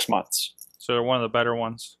 6 months. So they're one of the better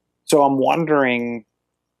ones. So I'm wondering,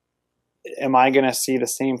 am I going to see the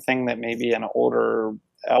same thing that maybe an older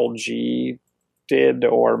LG did,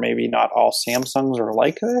 or maybe not all Samsungs are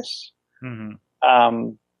like this? Mm-hmm.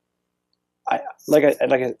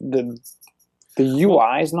 The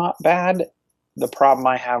UI is not bad. The problem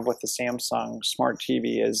I have with the Samsung Smart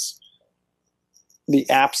TV is the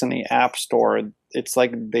apps in the App Store. It's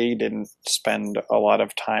like they didn't spend a lot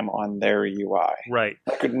of time on their UI. Right.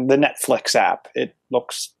 Like the Netflix app, it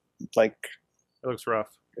looks rough.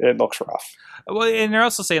 It looks rough. Well, and they're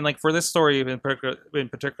also saying, like, for this story in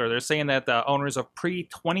particular, they're saying that the owners of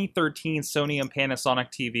pre-2013 Sony and Panasonic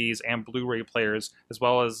TVs and Blu-ray players, as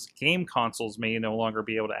well as game consoles, may no longer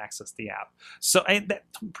be able to access the app. So,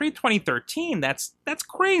 pre-2013, that's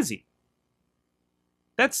crazy.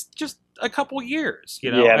 That's just a couple years,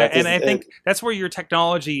 you know. Yeah, and I think that's where your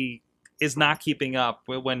technology is not keeping up.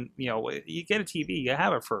 When you get a TV, you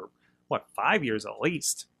have it for 5 years at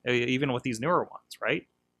least, even with these newer ones, right?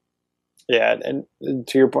 Yeah, and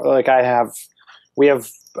to your point, like we have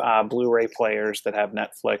Blu-ray players that have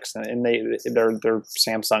Netflix, and they're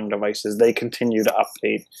Samsung devices. They continue to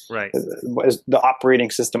update, right, the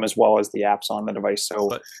operating system as well as the apps on the device.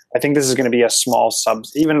 So I think this is going to be a small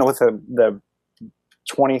even with the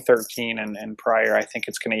 2013 and prior. I think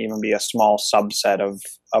it's going to even be a small subset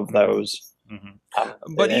of those.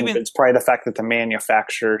 Mm-hmm. But even it's probably the fact that the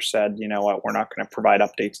manufacturer said, you know what, we're not going to provide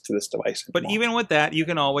updates to this device anymore. But even with that, you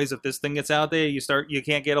can always, if this thing gets out there, you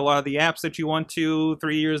can't get a lot of the apps that you want to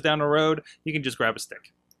 3 years down the road, you can just grab a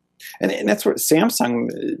stick. And that's what Samsung,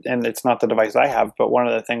 and it's not the device I have, but one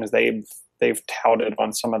of the things they've touted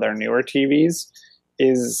on some of their newer TVs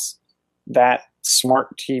is that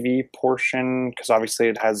smart TV portion, because obviously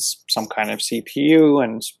it has some kind of CPU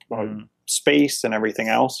and space and everything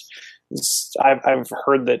else. I've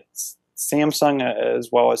heard that Samsung, as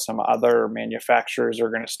well as some other manufacturers, are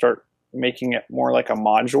going to start making it more like a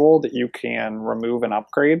module that you can remove and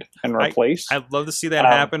upgrade and replace. I'd love to see that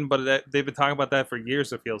happen, but they've been talking about that for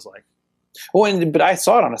years, it feels like. Well, but I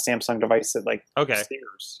saw it on a Samsung device at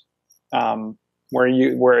Sears, where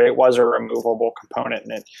it was a removable component,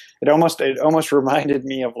 and it almost reminded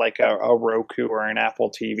me of like a Roku or an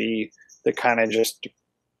Apple TV that kind of just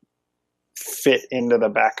fit into the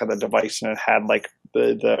back of the device, and it had like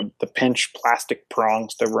the pinch plastic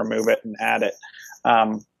prongs to remove it and add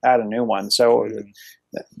a new one. So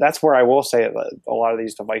that's where I will say a lot of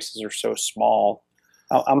these devices are so small.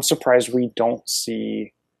 I'm surprised we don't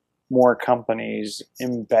see more companies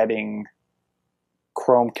embedding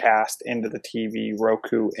Chromecast into the TV,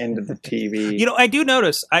 Roku into the TV. You know, I do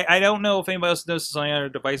notice, I don't know if anybody else notices on other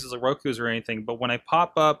devices like Roku's or anything, but when I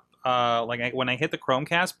pop up, when I hit the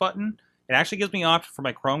Chromecast button, it actually gives me an option for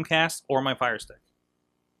my Chromecast or my Fire Stick.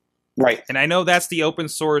 Right. And I know that's the open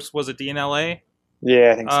source, was it DNLA?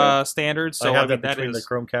 Yeah, I think so. Standard. So I have that between the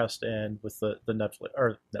Chromecast and with the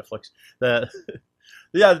Netflix. That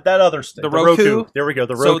other the Roku. There we go.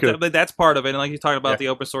 The Roku. So that's part of it. And like you talked about the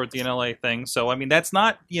open source DNLA thing. So I mean, that's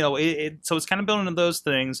not so it's kind of building into those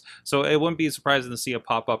things. So it wouldn't be surprising to see a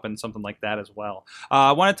pop up in something like that as well.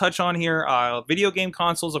 I want to touch on here video game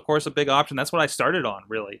consoles, of course, a big option. That's what I started on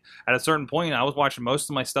really. At a certain point, I was watching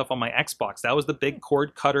most of my stuff on my Xbox. That was the big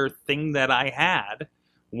cord cutter thing that I had.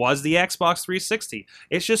 was the Xbox 360.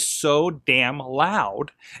 It's just so damn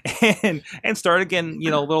loud, and started getting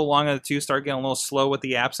a little long on the two, started getting a little slow with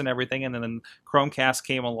the apps and everything, and then Chromecast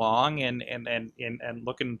came along, and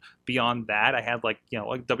looking beyond that, I had like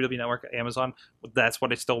WWE Network, Amazon. That's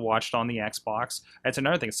what I still watched on the Xbox. That's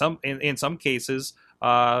another thing. In some cases,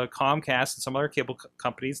 Comcast and some other cable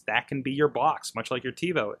companies, that can be your box, much like your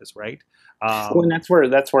TiVo is, right? Well, and that's where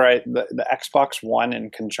the Xbox One in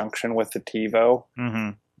conjunction with the TiVo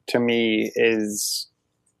to me is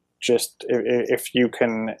just if you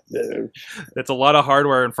can. It's a lot of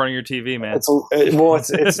hardware in front of your TV, man. It's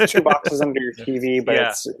 2 boxes under your TV,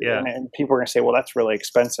 but and people are going to say, well, that's really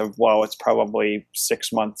expensive. Well, it's probably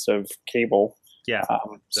 6 months of cable. Yeah.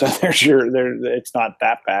 So it's not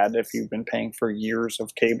that bad if you've been paying for years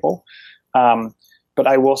of cable. But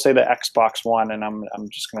I will say the Xbox One, and I'm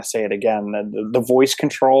just going to say it again, the voice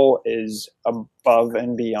control is above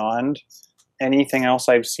and beyond anything else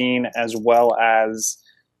I've seen, as well as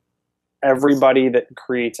everybody that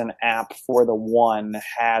creates an app for the One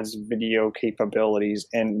has video capabilities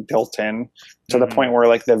built in to the point where,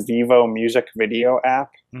 like, the Vivo music video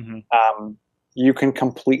app, you can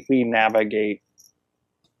completely navigate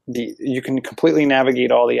all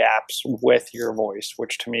the apps with your voice,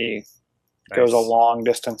 which to me goes a long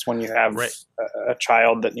distance when you have a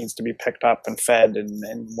child that needs to be picked up and fed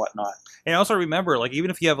and whatnot. And also remember, like,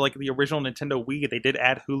 even if you have like the original Nintendo Wii, they did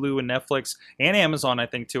add Hulu and Netflix and Amazon, I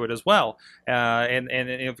think, to it as well. And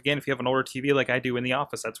if you have an older TV like I do in the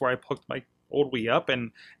office, that's where I hooked my old Wii up.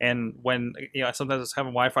 And when sometimes I was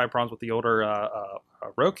having Wi-Fi problems with the older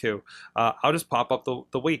Roku, I'll just pop up the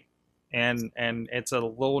Wii. And it's a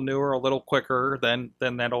little newer, a little quicker than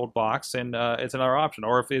that old box, and it's another option.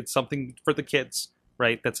 Or if it's something for the kids,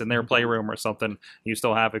 right, that's in their playroom or something, you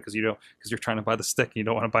still have it because you're trying to buy the stick. You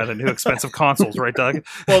don't want to buy the new expensive consoles, right, Doug?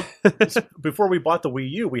 Well, before we bought the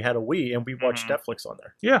Wii U, we had a Wii, and we watched Netflix on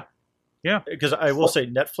there. Yeah. Because I will say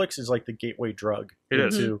Netflix is like the gateway drug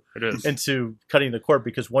into cutting the cord,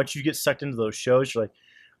 because once you get sucked into those shows, you're like,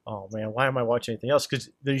 oh man, why am I watching anything else? Because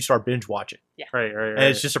then you start binge watching. Yeah. Right. And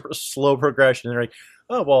it's just a slow progression. And they're like,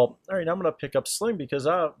 oh, well, all right, I'm going to pick up Sling because,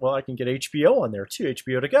 I can get HBO on there too,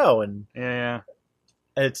 HBO to go. And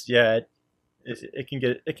it can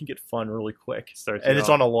get fun really quick. It's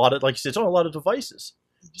on a lot of, like you said, it's on a lot of devices.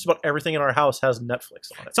 Just about everything in our house has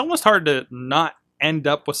Netflix on it. It's almost hard to not end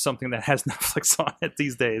up with something that has Netflix on it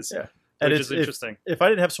these days. Yeah. Which is interesting. If I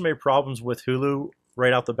didn't have so many problems with Hulu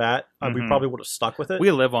right out the bat, we probably would have stuck with it.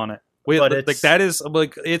 We live on it.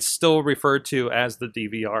 It's still referred to as the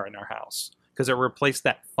DVR in our house because it replaced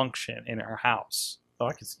that function in our house. Oh,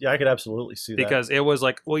 I could absolutely see that. Because it was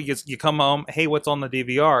like, well, you come home, hey, what's on the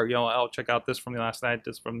DVR? I'll check out this from the last night,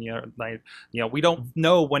 this from the other night. We don't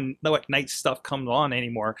know what night stuff comes on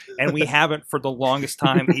anymore, and we haven't for the longest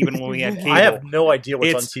time, even when we had cable. I have no idea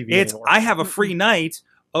what's on TV anymore. I have a free night.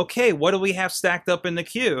 Okay, what do we have stacked up in the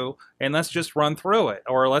queue? And let's just run through it.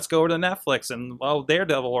 Or let's go to Netflix and,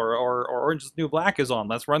 Daredevil or Orange is the New Black is on.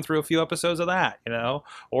 Let's run through a few episodes of that,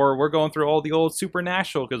 Or we're going through all the old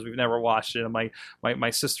Supernatural because we've never watched it. And my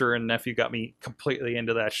sister and nephew got me completely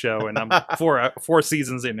into that show. And I'm four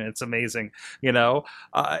seasons in, and it's amazing,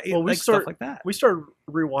 stuff like that. We started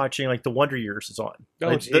rewatching, like, the Wonder Years is on.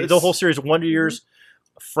 The whole series of Wonder Years,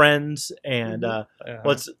 Friends, and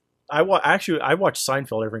I watch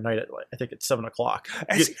Seinfeld every night I think at 7:00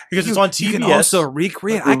 because it's on TBS. You can also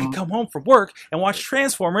recreate. I could come home from work and watch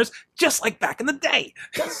Transformers just like back in the day.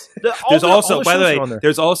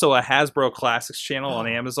 There's also a Hasbro Classics channel on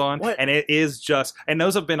Amazon, and it is just, and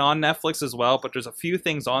those have been on Netflix as well. But there's a few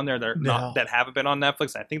things on there that haven't been on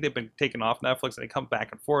Netflix. I think they've been taken off Netflix, and they come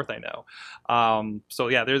back and forth. I know. So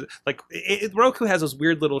yeah, there's like Roku has those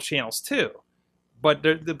weird little channels too. But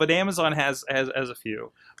Amazon has a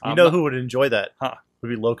few. Who would enjoy that? Would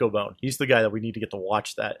be Loco Bone. He's the guy that we need to get to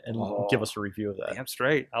watch that and give us a review of that. Damn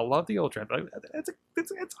straight. I love the old trend.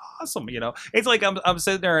 It's awesome. It's like I'm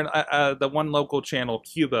sitting there in the one local channel,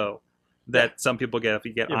 Cubo, that some people get if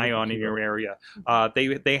you get Ion in your area.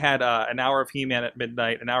 They had an hour of He-Man at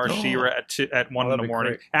midnight, an hour of She-Ra at 1 in the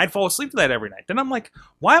morning. And I'd fall asleep to that every night. Then I'm like,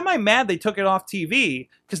 why am I mad they took it off TV?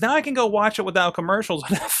 Because now I can go watch it without commercials on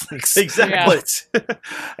Netflix. Exactly.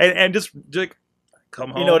 and just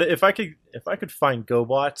come home. If I could find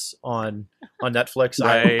GoBots on Netflix,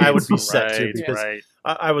 I would be set too, because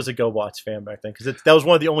I was a GoBots fan back then, because that was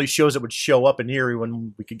one of the only shows that would show up in Erie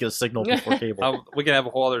when we could get a signal before cable. We can have a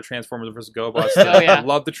whole other Transformers versus GoBots. I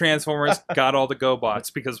love the Transformers. Got all the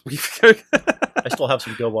GoBots because we. I still have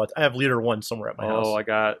some GoBots. I have Leader 1 somewhere at my house. Oh, I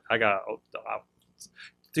got.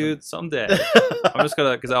 Dude, someday I'm just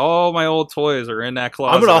gonna, because all my old toys are in that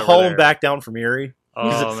closet. I'm gonna haul them back down from Erie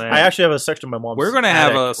Oh man, I actually have a section of my mom's. we're gonna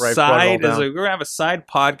have a attic where I brought it all side. down. We're gonna have a side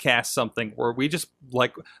podcast, something where we just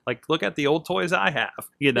like look at the old toys I have,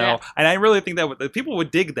 you know. Yeah. And I really think that people would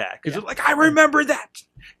dig that because Yeah. they're like, I remember that,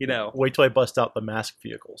 you know. Wait till I bust out the mask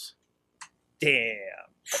vehicles. Damn.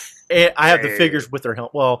 And I have the figures with their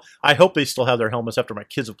helmet. Well, I hope they still have their helmets after my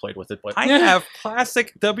kids have played with it. But I have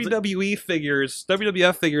classic WWE figures,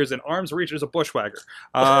 WWF figures, in arm's reach as a bushwhacker.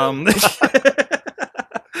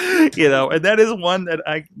 You know, and that is one that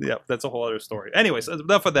that's a whole other story. Anyways,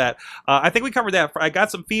 enough of that. I think we covered that. I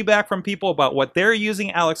got some feedback from people about what they're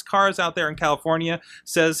using. Alex Cars out there in California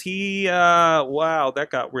says wow, that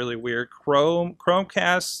got really weird.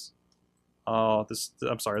 Chromecast. Oh,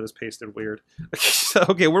 I'm sorry, this pasted weird.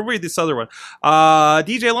 Okay, we'll read this other one.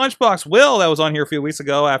 DJ Lunchbox Will, that was on here a few weeks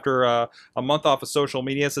ago after a month off of social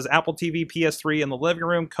media, says Apple TV, PS3 in the living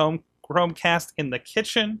room, Chromecast in the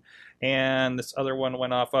kitchen. And this other one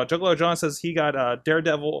went off. Juggalo John says he got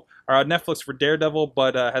Daredevil or Netflix for Daredevil,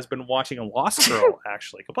 but has been watching Lost Girl,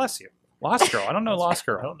 actually. God bless you. Lost Girl. I don't know Lost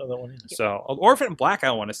Girl. I don't know that one either. So, Orphan Black, I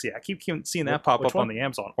want to see. I keep seeing that pop Which up on one? the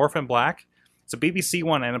Amazon. Orphan Black. It's a BBC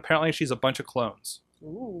one, and apparently she's a bunch of clones.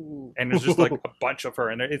 Ooh. And there's just like a bunch of her.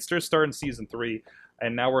 And it's just starting season 3.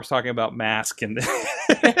 And now we're talking about Mask in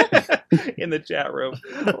the, in the chat room.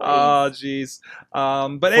 Oh, jeez.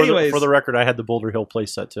 But anyways. For the record, I had the Boulder Hill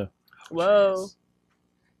playset too. Whoa.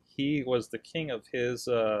 He was the king of his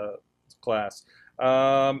class.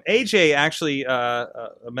 AJ actually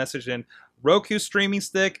messaged in Roku streaming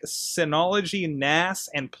stick, Synology, NAS,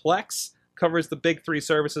 and Plex covers the big 3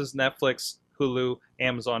 services: Netflix, Hulu,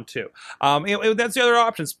 Amazon too. That's the other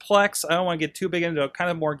options. Plex, I don't want to get too big into it,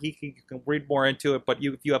 kind of more geeky. You can read more into it, but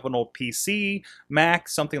if you have an old PC, Mac,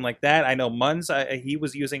 something like that. I know Munz, he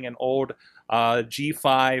was using an old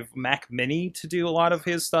G5 Mac Mini to do a lot of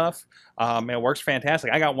his stuff. It works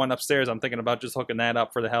fantastic. I got one upstairs. I'm thinking about just hooking that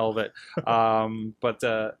up for the hell of it. But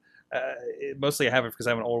mostly I have it because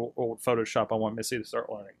I have an old Photoshop I want Missy to start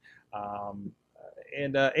learning.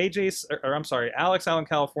 And Alex out in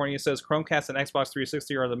California says Chromecast and Xbox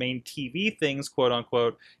 360 are the main TV things, quote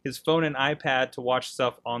unquote. His phone and iPad to watch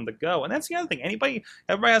stuff on the go. And that's the other thing. Everybody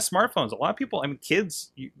has smartphones. A lot of people,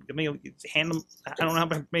 kids, hand them. I don't know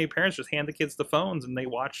how many parents just hand the kids the phones and they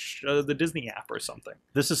watch the Disney app or something.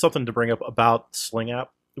 This is something to bring up about Sling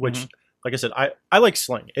app, which, like I said, I like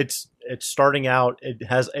Sling. It's starting out. It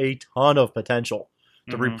has a ton of potential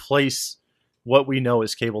to replace what we know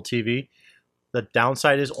as cable TV. The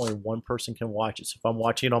downside is only one person can watch it. So if I'm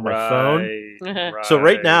watching it on my phone, so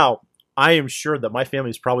right now I am sure that my family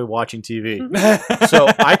is probably watching TV. So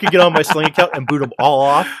I could get on my Sling account and boot them all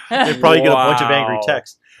off and probably get a bunch of angry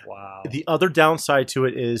texts. Wow. The other downside to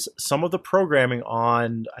it is some of the programming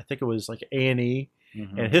on, I think it was like A&E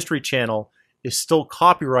and History Channel, is still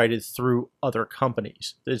copyrighted through other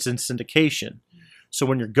companies. It's in syndication. So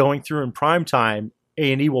when you're going through in prime time,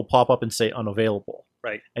 A&E will pop up and say unavailable.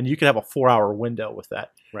 Right. And you can have a 4-hour window with that.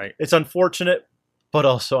 Right. It's unfortunate, but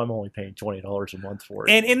also I'm only paying $20 a month for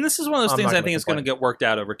it. And this is one of those I'm things not I gonna think is going to complain. get worked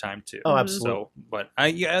out over time too. Oh, absolutely. So, but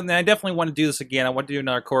I definitely want to do this again. I want to do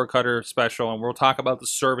another Cord Cutter special, and we'll talk about the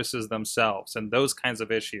services themselves and those kinds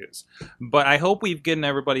of issues. But I hope we've given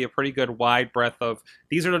everybody a pretty good wide breadth of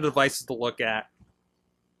these are the devices to look at.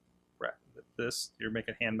 This, you're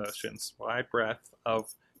making hand motions. Wide breadth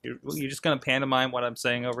of. You're just going to pantomime what I'm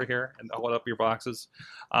saying over here and hold up your boxes.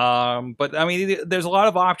 But there's a lot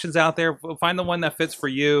of options out there. Find the one that fits for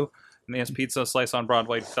you. Nan's Pizza,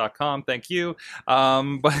 sliceonbroadway.com. Thank you.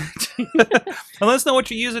 But let us know what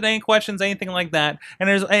you're using, any questions, anything like that. And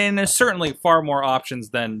there's certainly far more options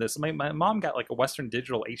than this. My mom got like a Western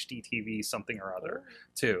Digital HD TV something or other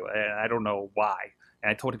too, and I don't know why. And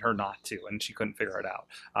I told her not to, and she couldn't figure it out.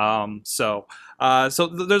 So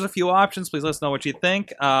there's a few options. Please let us know what you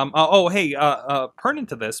think. Pertinent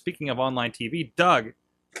to this, speaking of online TV, Doug,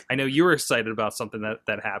 I know you were excited about something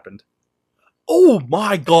that happened. Oh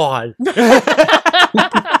my God.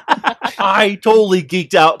 I totally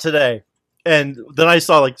geeked out today. And then I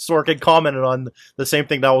saw like Sorkin commented on the same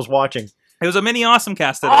thing that I was watching. It was a mini awesome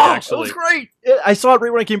cast today, actually. It was great. I saw it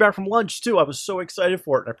right when I came back from lunch, too. I was so excited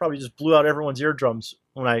for it. And I probably just blew out everyone's eardrums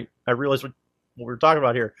when I realized what we were talking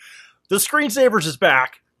about here. The Screensavers is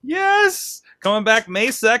back. Yes! Coming back May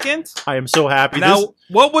 2nd. I am so happy. Now,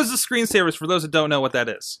 what was the Screensavers, for those that don't know what that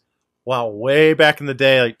is? Wow, way back in the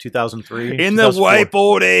day, like 2003. In the 2004. ripe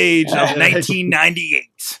old age of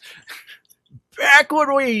 1998. Back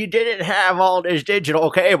when we didn't have all this digital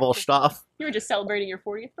cable stuff. You were just celebrating your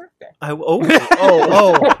 40th birthday. I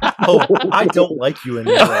don't like you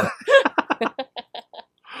anymore.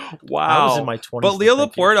 Wow. I was in my 20s. But Leo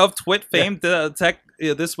thank you. Laporte of Twit fame, the tech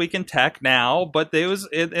This Week in Tech now, but they was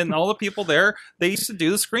and all the people there, they used to do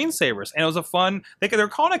the screensavers, and it was a fun. They're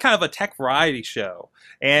calling it kind of a tech variety show,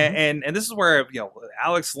 and this is where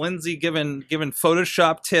Alex Lindsay giving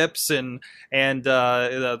Photoshop tips, and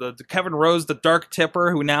the Kevin Rose, the dark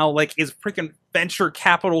tipper, who now like is freaking venture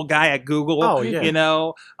capital guy at Google. Oh, yeah.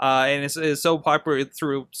 And is so popular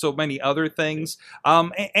through so many other things.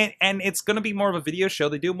 And it's going to be more of a video show.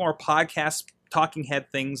 They do more podcast talking head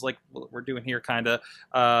things like what we're doing here, kind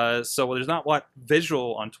of. So there's not a lot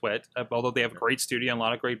visual on Twit, although they have a great studio and a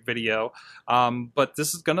lot of great video. But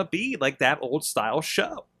this is going to be like that old style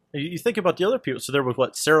show. You think about the other people. So there was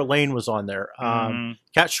Sarah Lane was on there.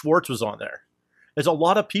 Kat Schwartz was on there. There's a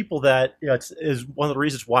lot of people that is one of the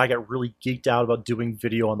reasons why I got really geeked out about doing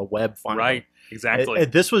video on the web finally. Right, exactly.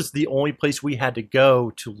 And this was the only place we had to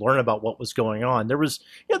go to learn about what was going on. There were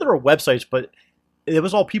websites, but it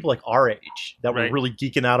was all people like our age that were really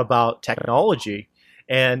geeking out about technology.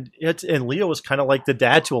 And Leo was kind of like the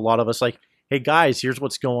dad to a lot of us, like, hey guys, here's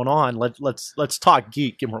what's going on. Let's talk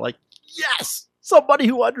geek. And we're like, yes! Somebody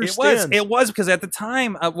who understands. It was because at the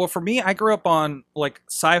time, well, for me, I grew up on like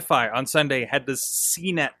Sci-Fi on Sunday had this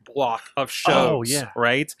CNET block of shows,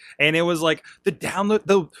 right? And it was like the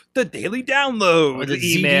download, the daily download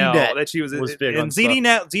email that she was big on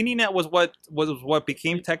ZDNet was what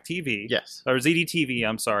became Tech TV. Yes, or ZDTV.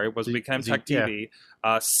 I'm sorry, became Tech TV.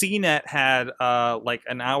 CNET had like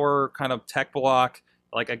an hour kind of tech block,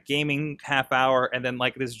 like a gaming half hour, and then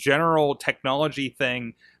like this general technology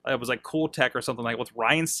thing. It was like Cool Tech or something like with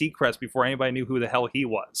Ryan Seacrest before anybody knew who the hell he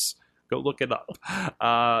was. Go look it up.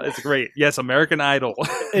 It's great. Yes, American Idol.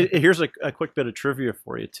 Here's a quick bit of trivia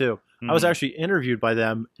for you, too. I was actually interviewed by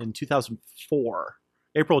them in 2004,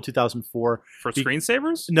 April of 2004. For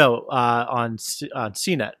Screensavers? No, on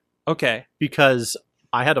CNET. Okay. Because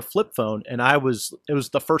I had a flip phone, and it was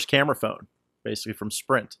the first camera phone, basically, from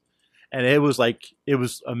Sprint. And it was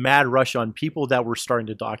a mad rush on people that were starting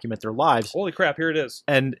to document their lives. Holy crap, here it is.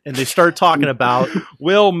 And they started talking about...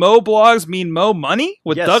 Will Mo blogs mean Mo money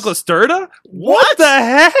with Douglas Durda? What the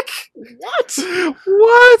heck?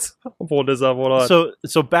 What? I'll pull this up, hold on.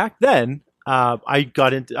 So back then, I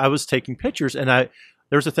was taking pictures, and there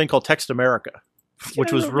was a thing called Text America,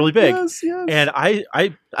 which was really big. Yes. And I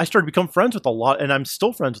started to become friends with a lot, and I'm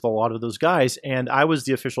still friends with a lot of those guys. And I was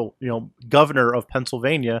the official, governor of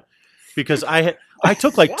Pennsylvania, because I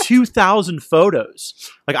took like 2,000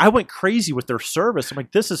 photos. Like I went crazy with their service. I'm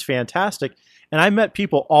like, this is fantastic. And I met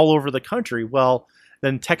people all over the country. Well,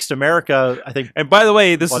 then Text America, I think. And by the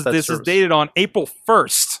way, this is dated on April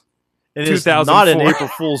 1st, it 2004. Is not an April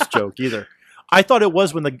Fool's joke either. I thought it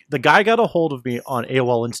was when the guy got a hold of me on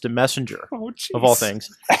AOL Instant Messenger, of all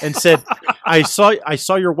things, and said, I saw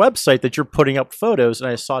your website that you're putting up photos, and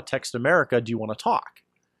I saw Text America. Do you want to talk?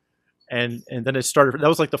 And then it started. That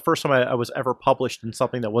was like the first time I was ever published in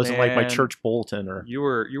something that wasn't like my church bulletin or. You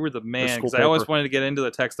were the man, because I always wanted to get into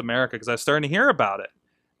the Text America because I was starting to hear about it.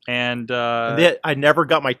 And I never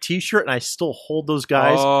got my T-shirt, and I still hold those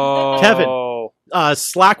guys. Oh. Kevin,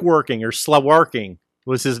 Slaworking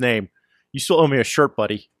was his name. You still owe me a shirt,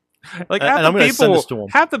 buddy. Like and I'm going to send this to him.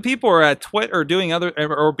 Half the people are at Twitter or doing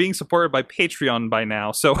or being supported by Patreon by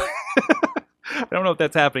now. So. I don't know if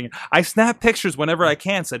that's happening. I snap pictures whenever I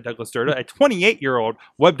can, said Douglas Durda, a 28-year-old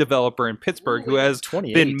web developer in Pittsburgh who has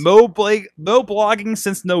 28. been mo-blogging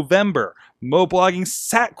since November.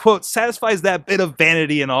 Mo-blogging, quote, satisfies that bit of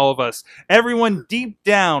vanity in all of us. Everyone deep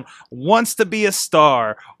down wants to be a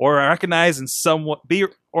star or recognized in some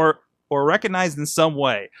recognized in some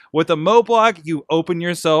way. With a mo-blog, you open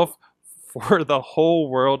yourself for the whole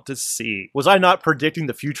world to see. Was I not predicting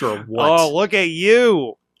the future of what? Oh, look at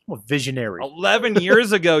you. I'm a visionary. 11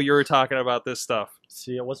 years ago, you were talking about this stuff.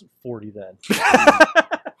 See, I wasn't 40 then.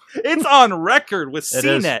 It's on record with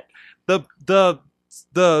CNET, the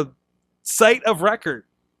site of record.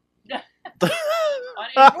 On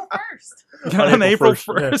April 1st. On April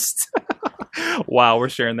 1st. Wow, we're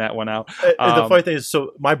sharing that one out. The funny thing is,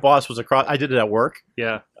 so my boss was across. I did it at work.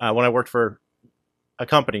 Yeah. When I worked for a tech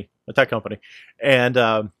company,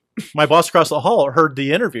 and my boss across the hall heard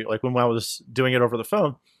the interview, like when I was doing it over the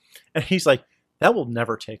phone, and he's like, "That will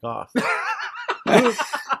never take off."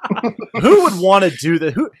 Who would want to do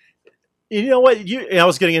that? You know what? I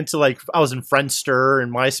was getting into I was in Friendster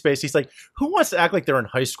and MySpace. He's like, who wants to act like they're in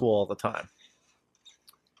high school all the time?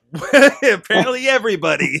 Apparently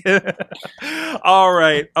everybody. All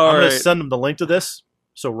right. I'm going to send him the link to this.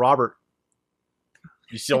 So Robert,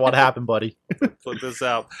 you see what happened, buddy. Put this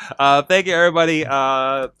out. Thank you, everybody.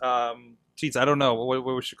 Jeez, I don't know what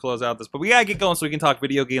we should close out this, but we gotta get going so we can talk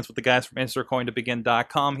video games with the guys from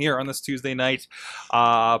InsertCoinToBegin.com here on this Tuesday night.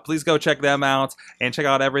 Please go check them out and check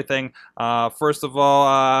out everything. First of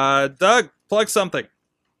all, Doug, plug something.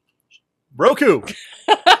 Roku.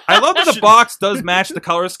 I love that the box does match the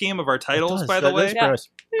color scheme of our titles, It does. by the That- way. that's very nice.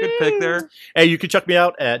 Good pick there. Hey, you can check me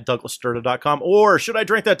out at DouglasSturda.com or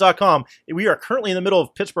ShouldIDrinkThat.com. We are currently in the middle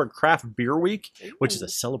of Pittsburgh Craft Beer Week, which is a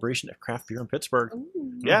celebration of craft beer in Pittsburgh.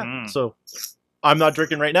 Ooh. Yeah, Mhm. so I'm not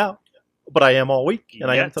drinking right now, but I am all week, and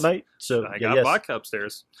I am Yet. tonight. So I yeah, got yes. vodka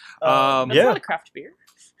upstairs. That's Yeah. not a craft beer.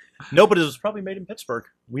 No, but it was probably made in Pittsburgh.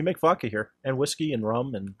 We make vodka here, and whiskey, and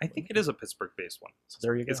rum, and I think it is a Pittsburgh-based one. so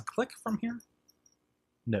there you go. Is Click from here?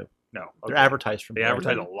 No, No. they're okay. advertised from They here.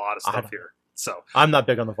 advertise a lot of I stuff don't- here. So, I'm not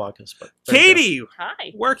big on the vodkas, but there you go. Katie,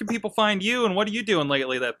 Hi, where can people find you, and what are you doing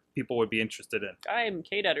lately that people would be interested in? I'm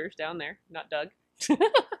Kate Utters down there, not Doug.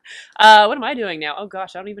 What am I doing now? Oh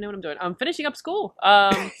gosh, I don't even know what I'm doing. I'm finishing up school.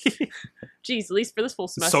 Geez, at least for this full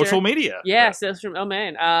semester. Social media. Yeah, oh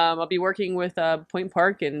man. I'll be working with Point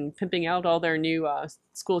Park and pimping out all their new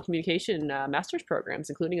school of communication master's programs,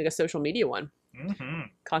 including like a social media one Hmm.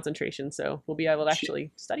 concentration. So we'll be able to actually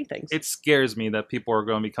study things. It scares me that people are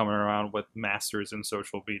going to be coming around with masters in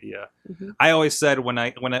social media. Mhm. I always said when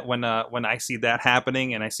I see that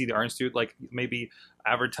happening and I see the Art Institute like maybe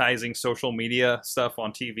advertising social media stuff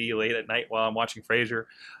on TV late at night while I'm watching Frasier,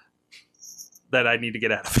 that I need to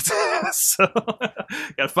get out of it. So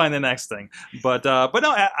gotta find the next thing. But no,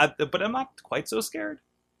 but I'm not quite so scared.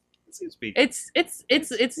 It seems to be.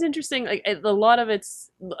 It's interesting. Like a lot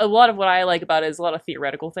of what I like about it is a lot of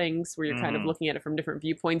theoretical things where you're kind of Mhm. looking at it from different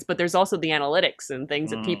viewpoints. But there's also the analytics and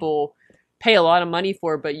things that Mhm. people pay a lot of money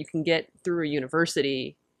for, but you can get through a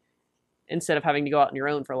university instead of having to go out on your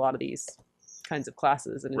own for a lot of these kinds of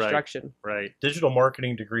classes and Right. instruction. Right. Digital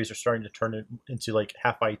marketing degrees are starting to turn it into like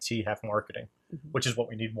half IT, half marketing, Mhm. which is what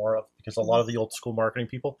we need more of because a lot of the old school marketing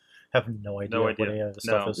people have no idea, No Mm-hmm. idea. what any of this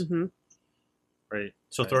No. stuff is. hmm Right.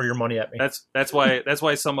 So throw your money at me. That's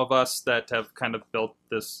why some of us that have kind of built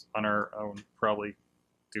this on our own probably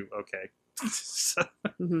do okay. So,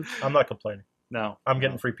 hmm I'm not complaining. no, I'm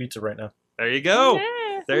getting free pizza right now. there you go.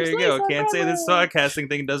 Yeah, There you go. Can't say this podcasting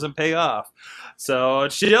thing doesn't pay off. So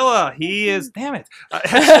Chilla, he is. Damn it,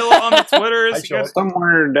 Chilla on the Twitters. Hi, You guys- Chilla.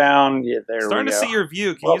 Somewhere down, yeah, there starting we to go. see your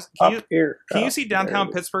view. Can Well, you can you up here. can you up see there.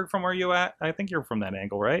 downtown Pittsburgh from where you at? I think you're from that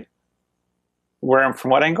angle, right? Where I'm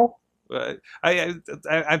from? What angle?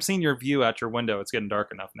 I've seen your view out your window. It's getting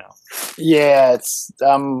dark enough now. Yeah, it's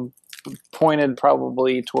pointed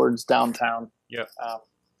probably towards downtown. Yeah.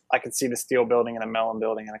 I can see the Steel Building and the Mellon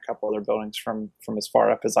Building and a couple other buildings from as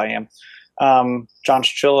far up as I am. John's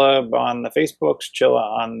Chilla on the Facebooks, Chilla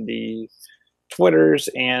on the Twitters,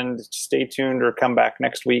 and stay tuned or come back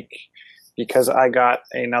next week because I got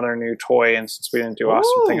another new toy, and since we didn't do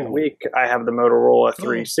Awesome Thing of the Ooh. Week, I have the Motorola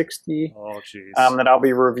 360 Oh, jeez. that I'll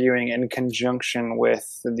be reviewing in conjunction with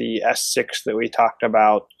the S6 that we talked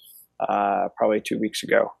about probably 2 weeks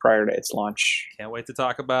ago prior to its launch. Can't wait to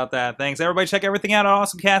talk about that. Thanks, everybody. Check everything out at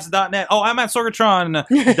awesomecast.net. Oh, I'm at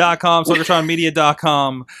Sorgatron.com,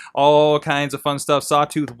 SorgatronMedia.com. All kinds of fun stuff.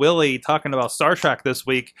 Sawtooth Willie talking about Star Trek this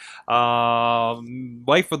week.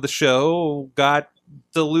 Wife of the show got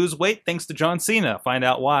to lose weight thanks to John Cena. Find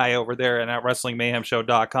out why over there at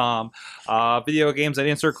WrestlingMayhemShow.com. Video games at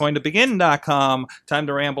InsertCoinToBegin.com,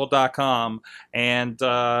 TimeToRamble.com. And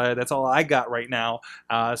that's all I got right now.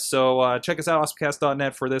 So check us out,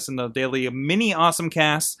 awesomecast.net, for this and the daily mini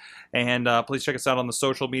Awesomecast. And please check us out on the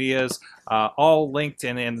social medias, all linked,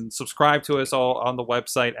 and subscribe to us all on the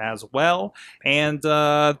website as well. And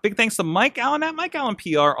big thanks to Mike Allen at Mike Allen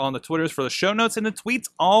PR on the Twitters for the show notes and the tweets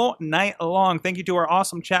all night long. Thank you to our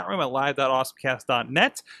awesome chat room at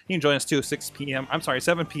live.awesomecast.net. You can join us too,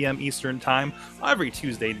 7 p.m. Eastern Time every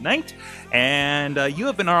Tuesday night. And you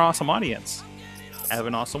have been our awesome audience. Have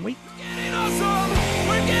an awesome week. Getting awesome,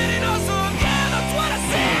 we're getting awesome, yeah, that's what I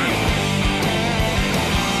said.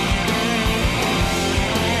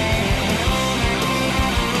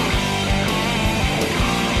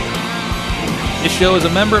 This show is a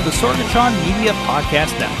member of the Sorgatron Media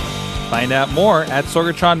Podcast Network. Find out more at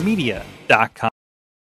sorgatronmedia.com.